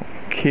making that deal.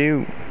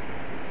 Cute.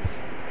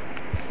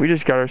 We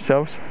just got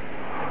ourselves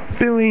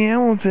Billy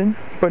Hamilton,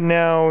 but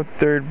now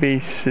third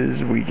base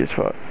is weak as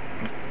fuck.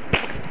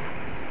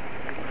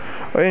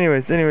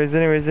 Anyways, any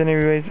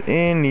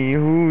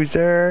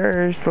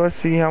hoosers. Let's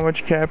see how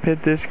much cap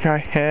hit this guy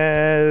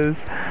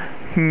has.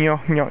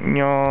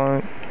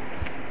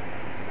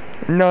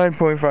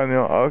 9.5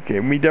 mil. Okay,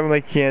 we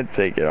definitely can't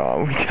take it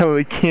on. We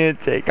definitely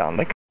can't take on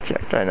the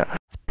contract right now.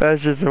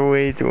 That's just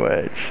way too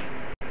much.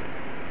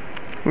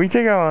 We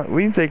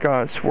can take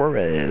on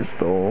Suarez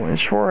though, and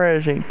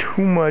Suarez ain't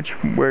too much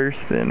worse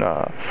than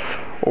oh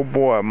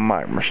boy,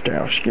 Mike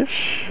Moustauskas.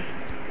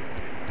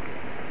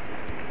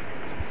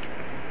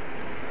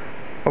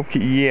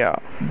 Okay, yeah,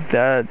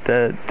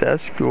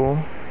 that's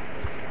cool.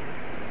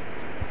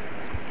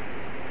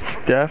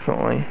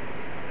 Definitely.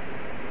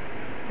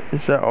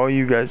 Is that all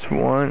you guys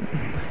want?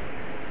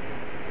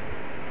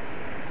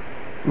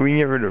 We can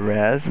get rid of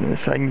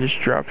Rasmus. I can just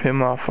drop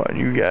him off on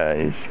you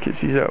guys, because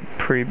he's a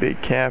pretty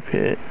big cap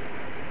hit.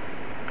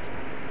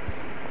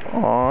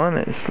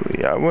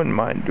 Honestly, I wouldn't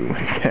mind doing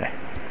that.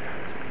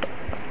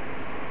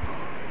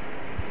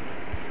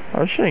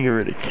 I was trying to get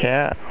rid of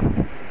Cap.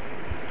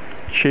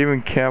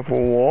 Shaving Cap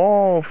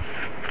while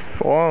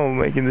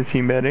making the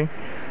team better.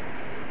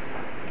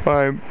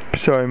 Alright,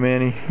 sorry,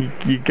 Manny.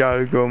 You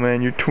gotta go,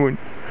 man. You're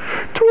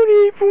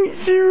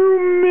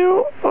 28.0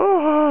 mil.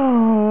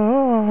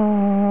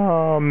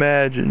 Oh,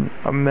 imagine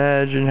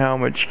how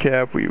much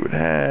cap we would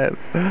have.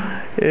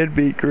 It'd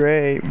be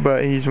great,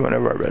 but he's one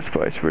of our best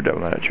players. We're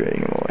definitely not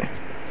trading him away.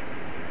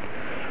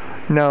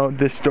 Now,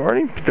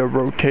 the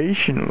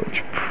rotation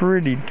looks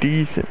pretty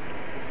decent,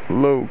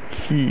 low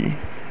key.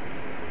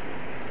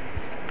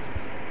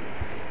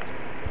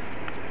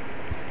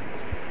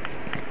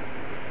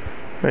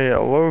 But yeah,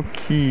 low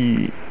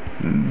key,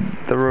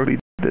 the roadie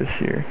this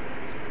year.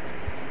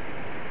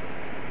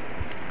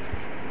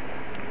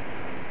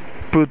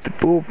 But the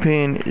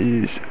bullpen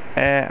is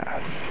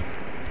ass.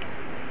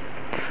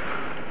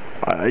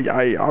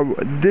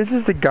 This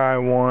is the guy I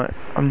want.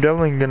 I'm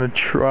definitely gonna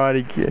try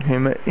to get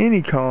him at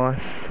any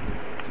cost.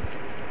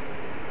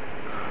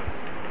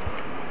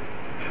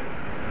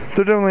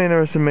 They're definitely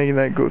interested in making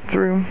that go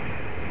through.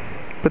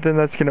 But then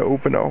that's gonna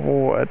open a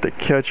hole at the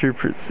catcher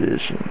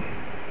position.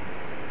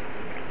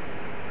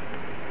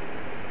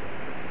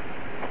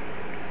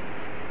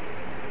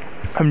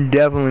 I'm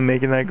definitely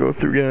making that go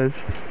through,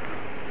 guys.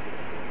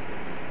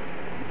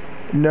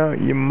 Now,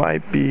 you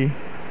might be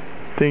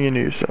thinking to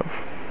yourself,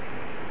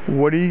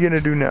 what are you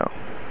gonna do now?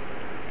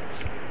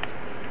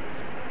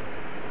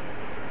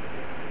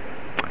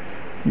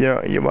 You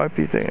know, you might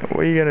be thinking,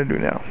 what are you gonna do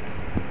now?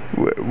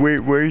 Where's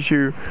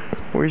the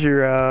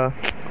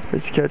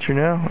catcher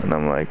now? And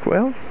I'm like,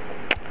 well,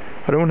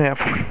 I don't have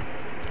one.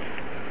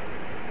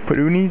 But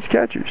who needs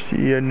catchers?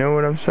 You know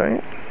what I'm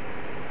saying?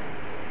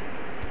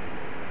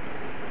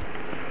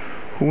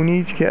 Who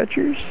needs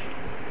catchers?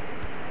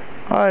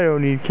 I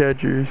don't need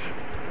catchers.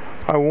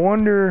 I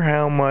wonder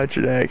how much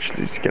it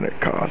actually is gonna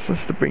cost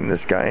us to bring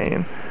this guy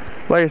in.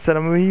 Like I said,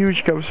 I'm a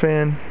huge Cubs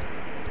fan.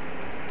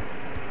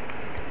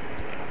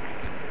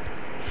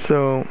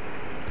 So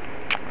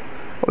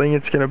I think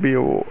it's gonna be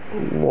a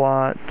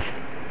lot.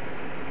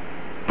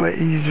 But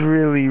he's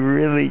really,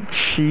 really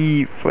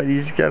cheap. But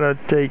he's gotta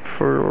take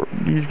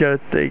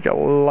a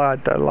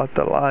lot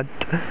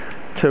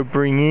to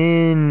bring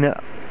in,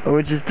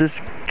 which is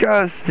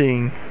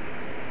disgusting.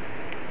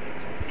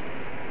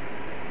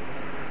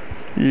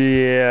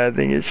 Yeah, I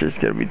think it's just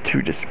gonna be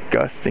too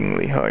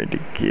disgustingly hard to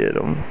get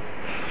him.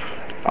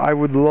 I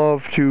would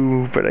love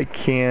to, but I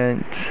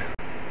can't.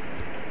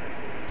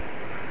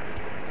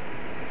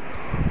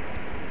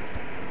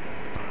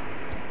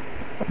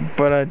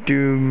 But I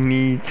do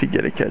need to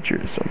get a catcher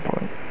at some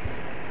point.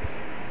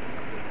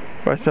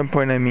 By some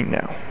point, I mean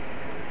now.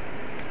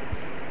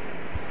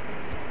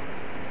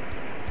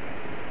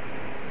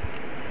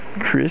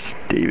 Chris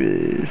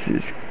Davis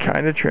is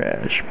kind of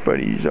trash, but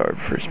he's our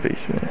first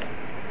baseman.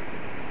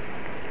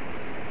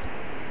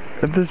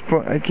 At this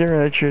point, I can't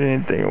really trade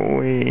anything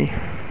away.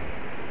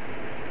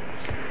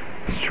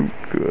 It's too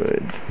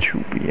good, to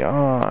be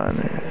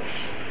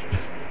honest.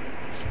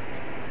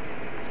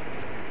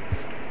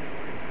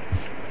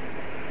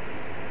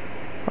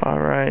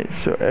 Alright,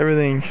 so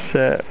everything's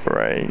set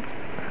right.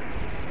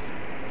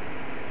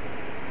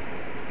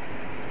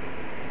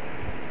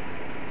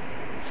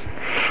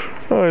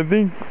 Oh, I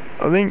think,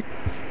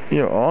 you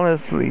know,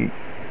 honestly,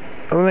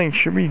 everything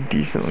should be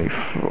decently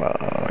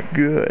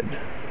good.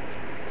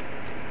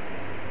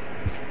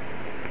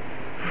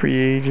 Free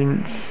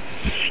agents.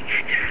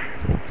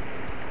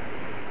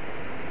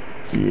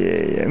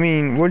 Yeah, I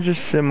mean, we'll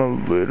just sim a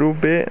little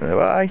bit.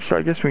 Well, actually,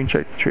 I guess we can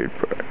check the trade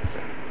price.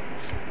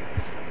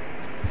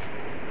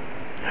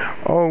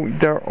 Oh,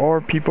 there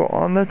are people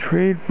on the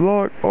trade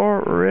block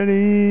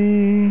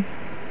already.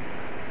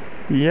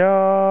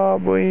 Yeah,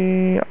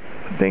 boy.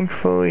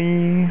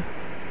 Thankfully.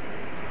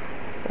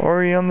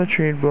 Already on the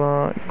trade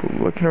block.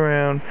 Looking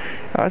around.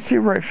 I see a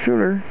right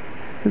fielder.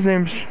 His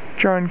name's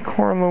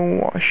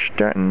Giancarlo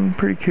Washington.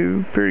 Pretty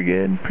cool. Pretty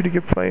good. Pretty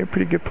good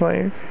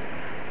player.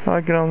 I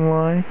like it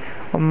online.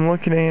 I'm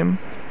looking at him.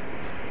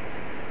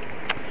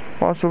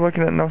 I'm also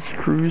looking at Nelson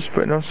Cruz,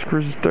 but Nelson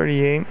Cruz is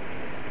 38.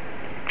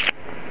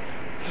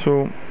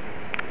 So,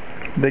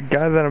 the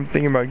guy that I'm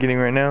thinking about getting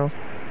right now,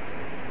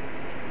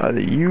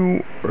 either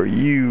you or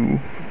you,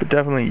 but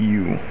definitely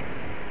you.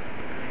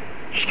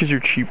 Just because you're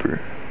cheaper.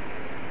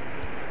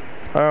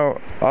 I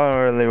don't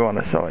really want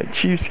to sound like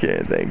cheapskate,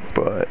 I think,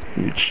 but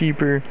you're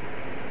cheaper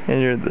and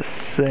you're the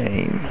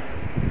same.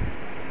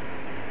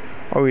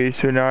 Okay,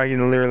 so now I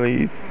can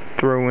literally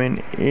throw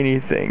in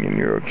anything and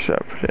you'll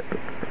accept it.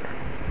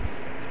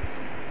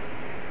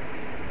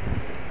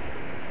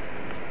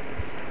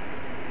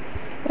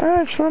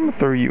 Actually, I'm gonna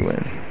throw you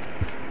in.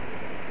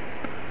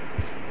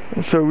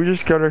 So we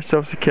just got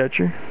ourselves a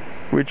catcher,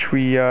 which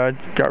we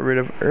got rid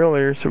of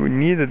earlier, so we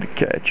needed a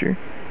catcher.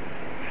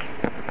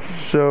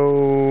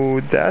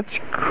 So that's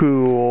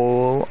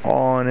cool,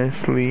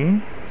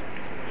 honestly.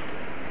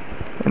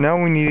 And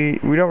now we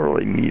don't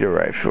really need a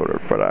right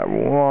fielder, but I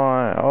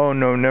want, oh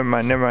no, never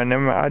mind,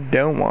 I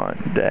don't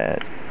want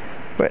that.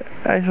 But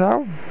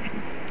actually,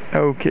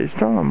 okay,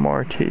 still on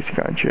Marte's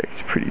contract,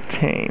 it's pretty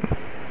tame.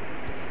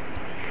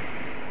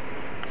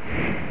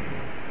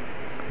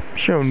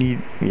 She don't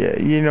need, yeah,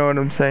 you know what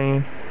I'm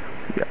saying?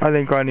 I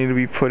think I need to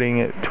be putting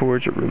it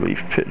towards the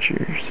relief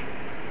pitchers.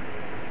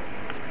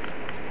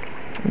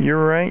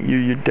 You're right,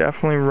 you're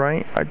definitely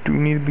right. I do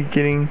need to be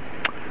getting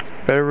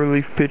better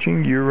relief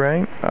pitching. You're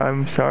right.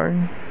 I'm sorry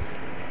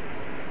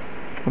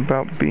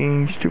about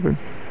being stupid.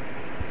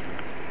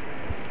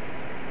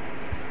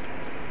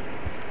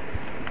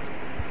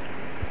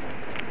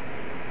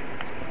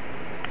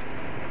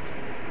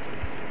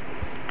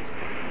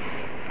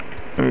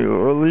 I mean,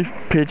 relief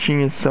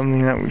pitching is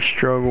something that we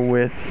struggle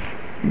with.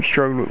 We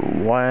struggled with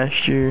it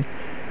last year.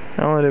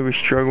 Not only did we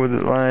struggle with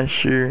it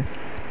last year,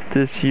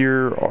 this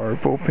year our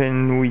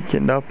bullpen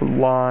weakened up a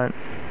lot.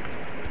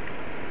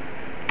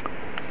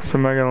 So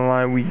I'm not gonna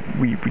lie, we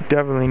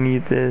definitely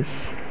need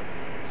this.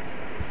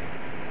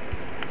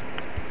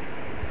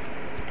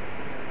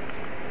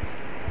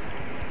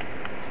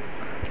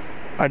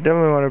 I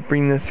definitely want to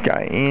bring this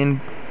guy in,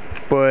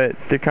 but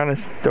they're kind of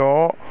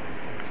stall.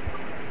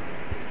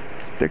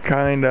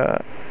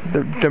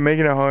 They're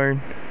making it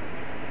hard,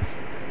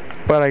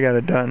 but I got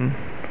it done.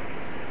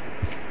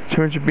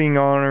 Too much of being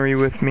ornery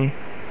with me,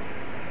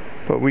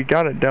 but we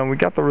got it done. We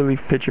got the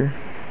relief pitcher.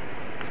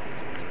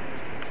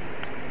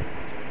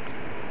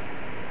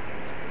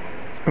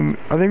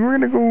 I think we're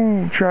gonna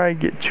go try and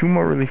get 2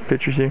 more relief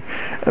pitchers here,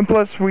 and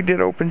plus we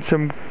did open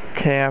some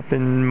cap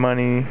and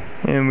money,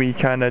 and we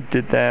kind of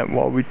did that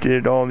while we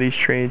did all these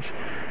trades,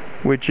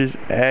 which is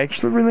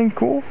actually really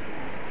cool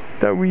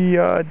that we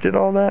did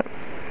all that.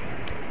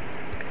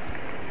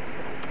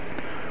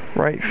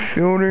 Right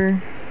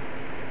fielder.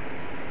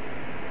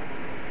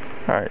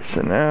 Alright,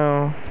 so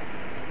now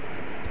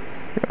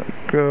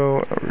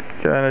we're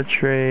gonna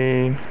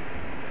trade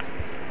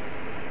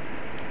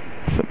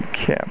some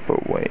cap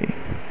away.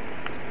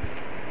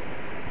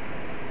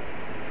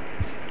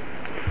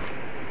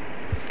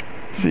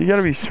 So you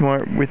gotta be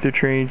smart with your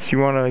trades. You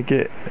wanna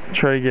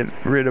try to get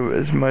rid of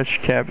as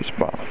much cap as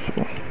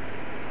possible.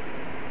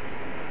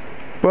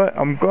 But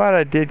I'm glad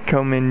I did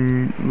come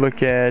and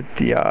look at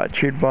the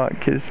trade block,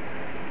 because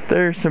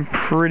there's some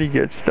pretty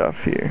good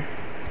stuff here.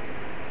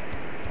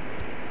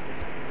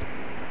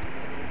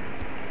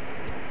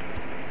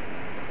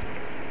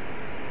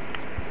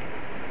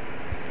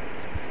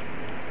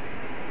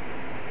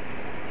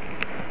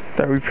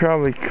 That we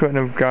probably couldn't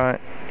have got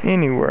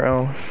anywhere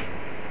else.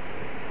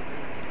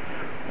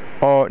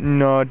 Oh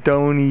no,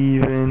 don't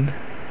even.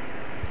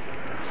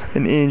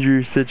 An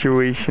injury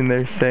situation,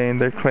 they're saying.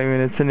 They're claiming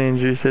it's an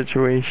injury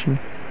situation.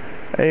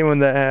 Anyone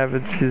that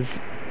happens is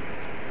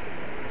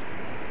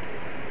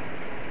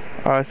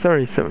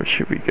 77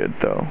 should be good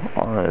though,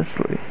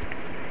 honestly.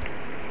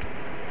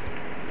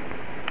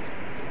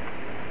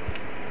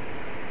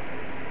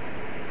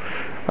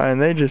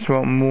 And they just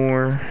want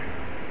more.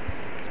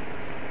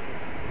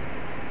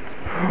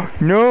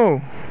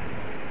 No!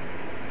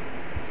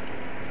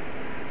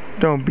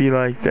 Don't be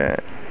like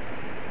that.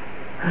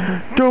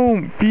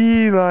 Don't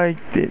be like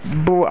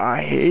that. Boy,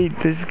 I hate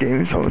this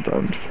game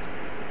sometimes.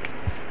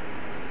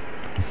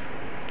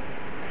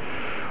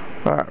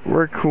 Alright,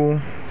 we're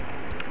cool.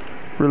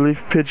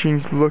 Relief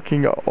pitching's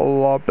looking a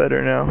lot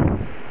better now.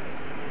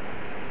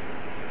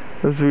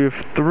 As we have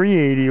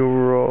 380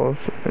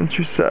 overalls and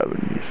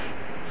 270s.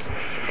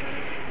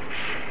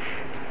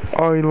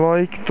 I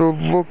like the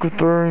look of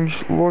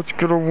things. Let's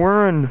get a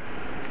win.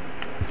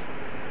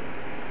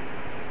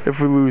 If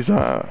we lose,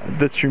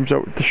 the stream's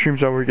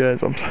over,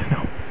 guys. I'm sorry.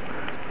 No.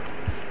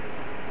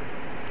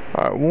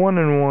 Alright,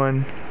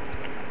 1-1.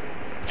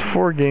 It's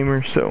 4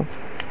 gamers, so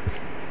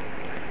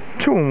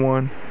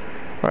 2-1.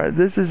 Alright,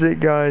 this is it,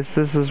 guys.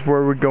 This is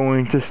where we're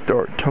going to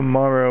start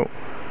tomorrow.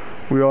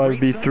 We ought to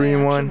be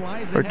 3-1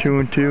 or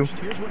 2-2.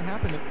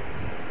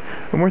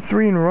 And we're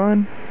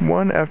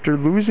 3-1 after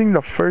losing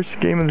the first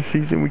game of the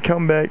season. We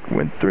come back,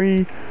 win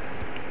 3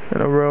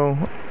 in a row.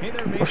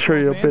 I'll show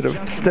you a bit of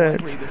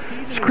stats.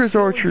 So Chris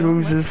Archer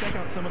loses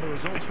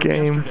the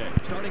game.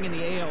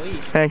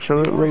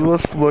 Actually,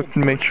 let's look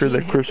and make sure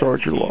that Chris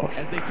Archer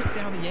lost.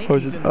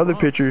 Was it other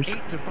pitchers?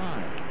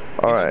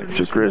 Alright,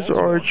 so Chris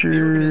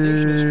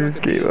Archer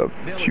gave up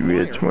 2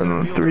 hits,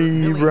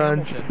 3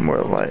 runs,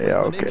 more like, yeah,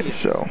 okay,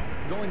 so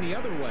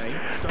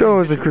that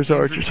was a Chris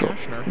Archer's fault.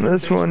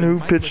 This one, who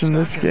pitched in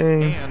this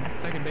game?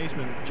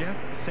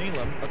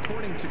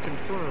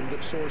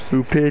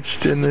 Who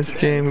pitched in this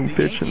game? Who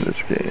pitched in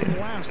this game?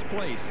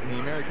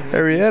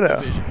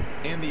 Arrieta.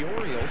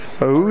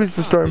 Who is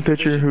the starting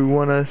pitcher who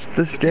won us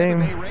this game?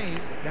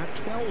 Got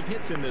 12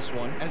 hits in this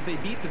one as they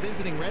beat the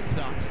visiting Red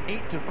Sox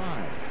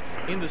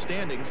 8-5. In the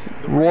standings,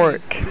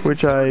 Rourke,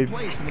 which I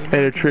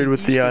made a trade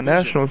with the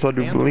Nationals, I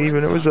do believe,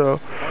 and it was a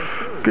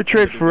good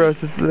trade for us.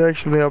 This has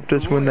actually helped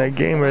us win that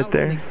game right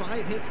there.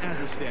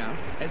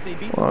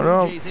 Oh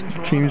no,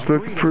 team's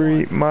looking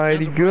pretty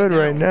mighty good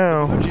right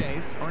now.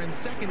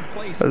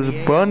 As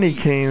Bundy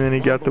came in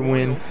and got the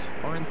win.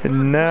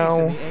 And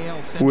now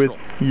with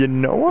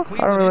Yanoa,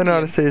 I don't really know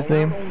how to say his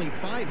name,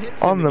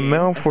 on the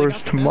mound for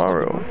us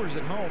tomorrow.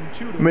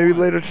 Maybe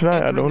later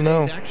tonight, I don't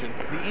know.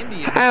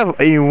 Have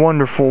a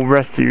wonderful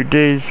rest of your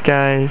days,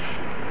 guys.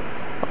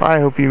 I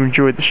hope you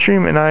enjoyed the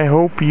stream, and I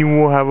hope you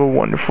will have a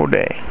wonderful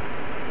day.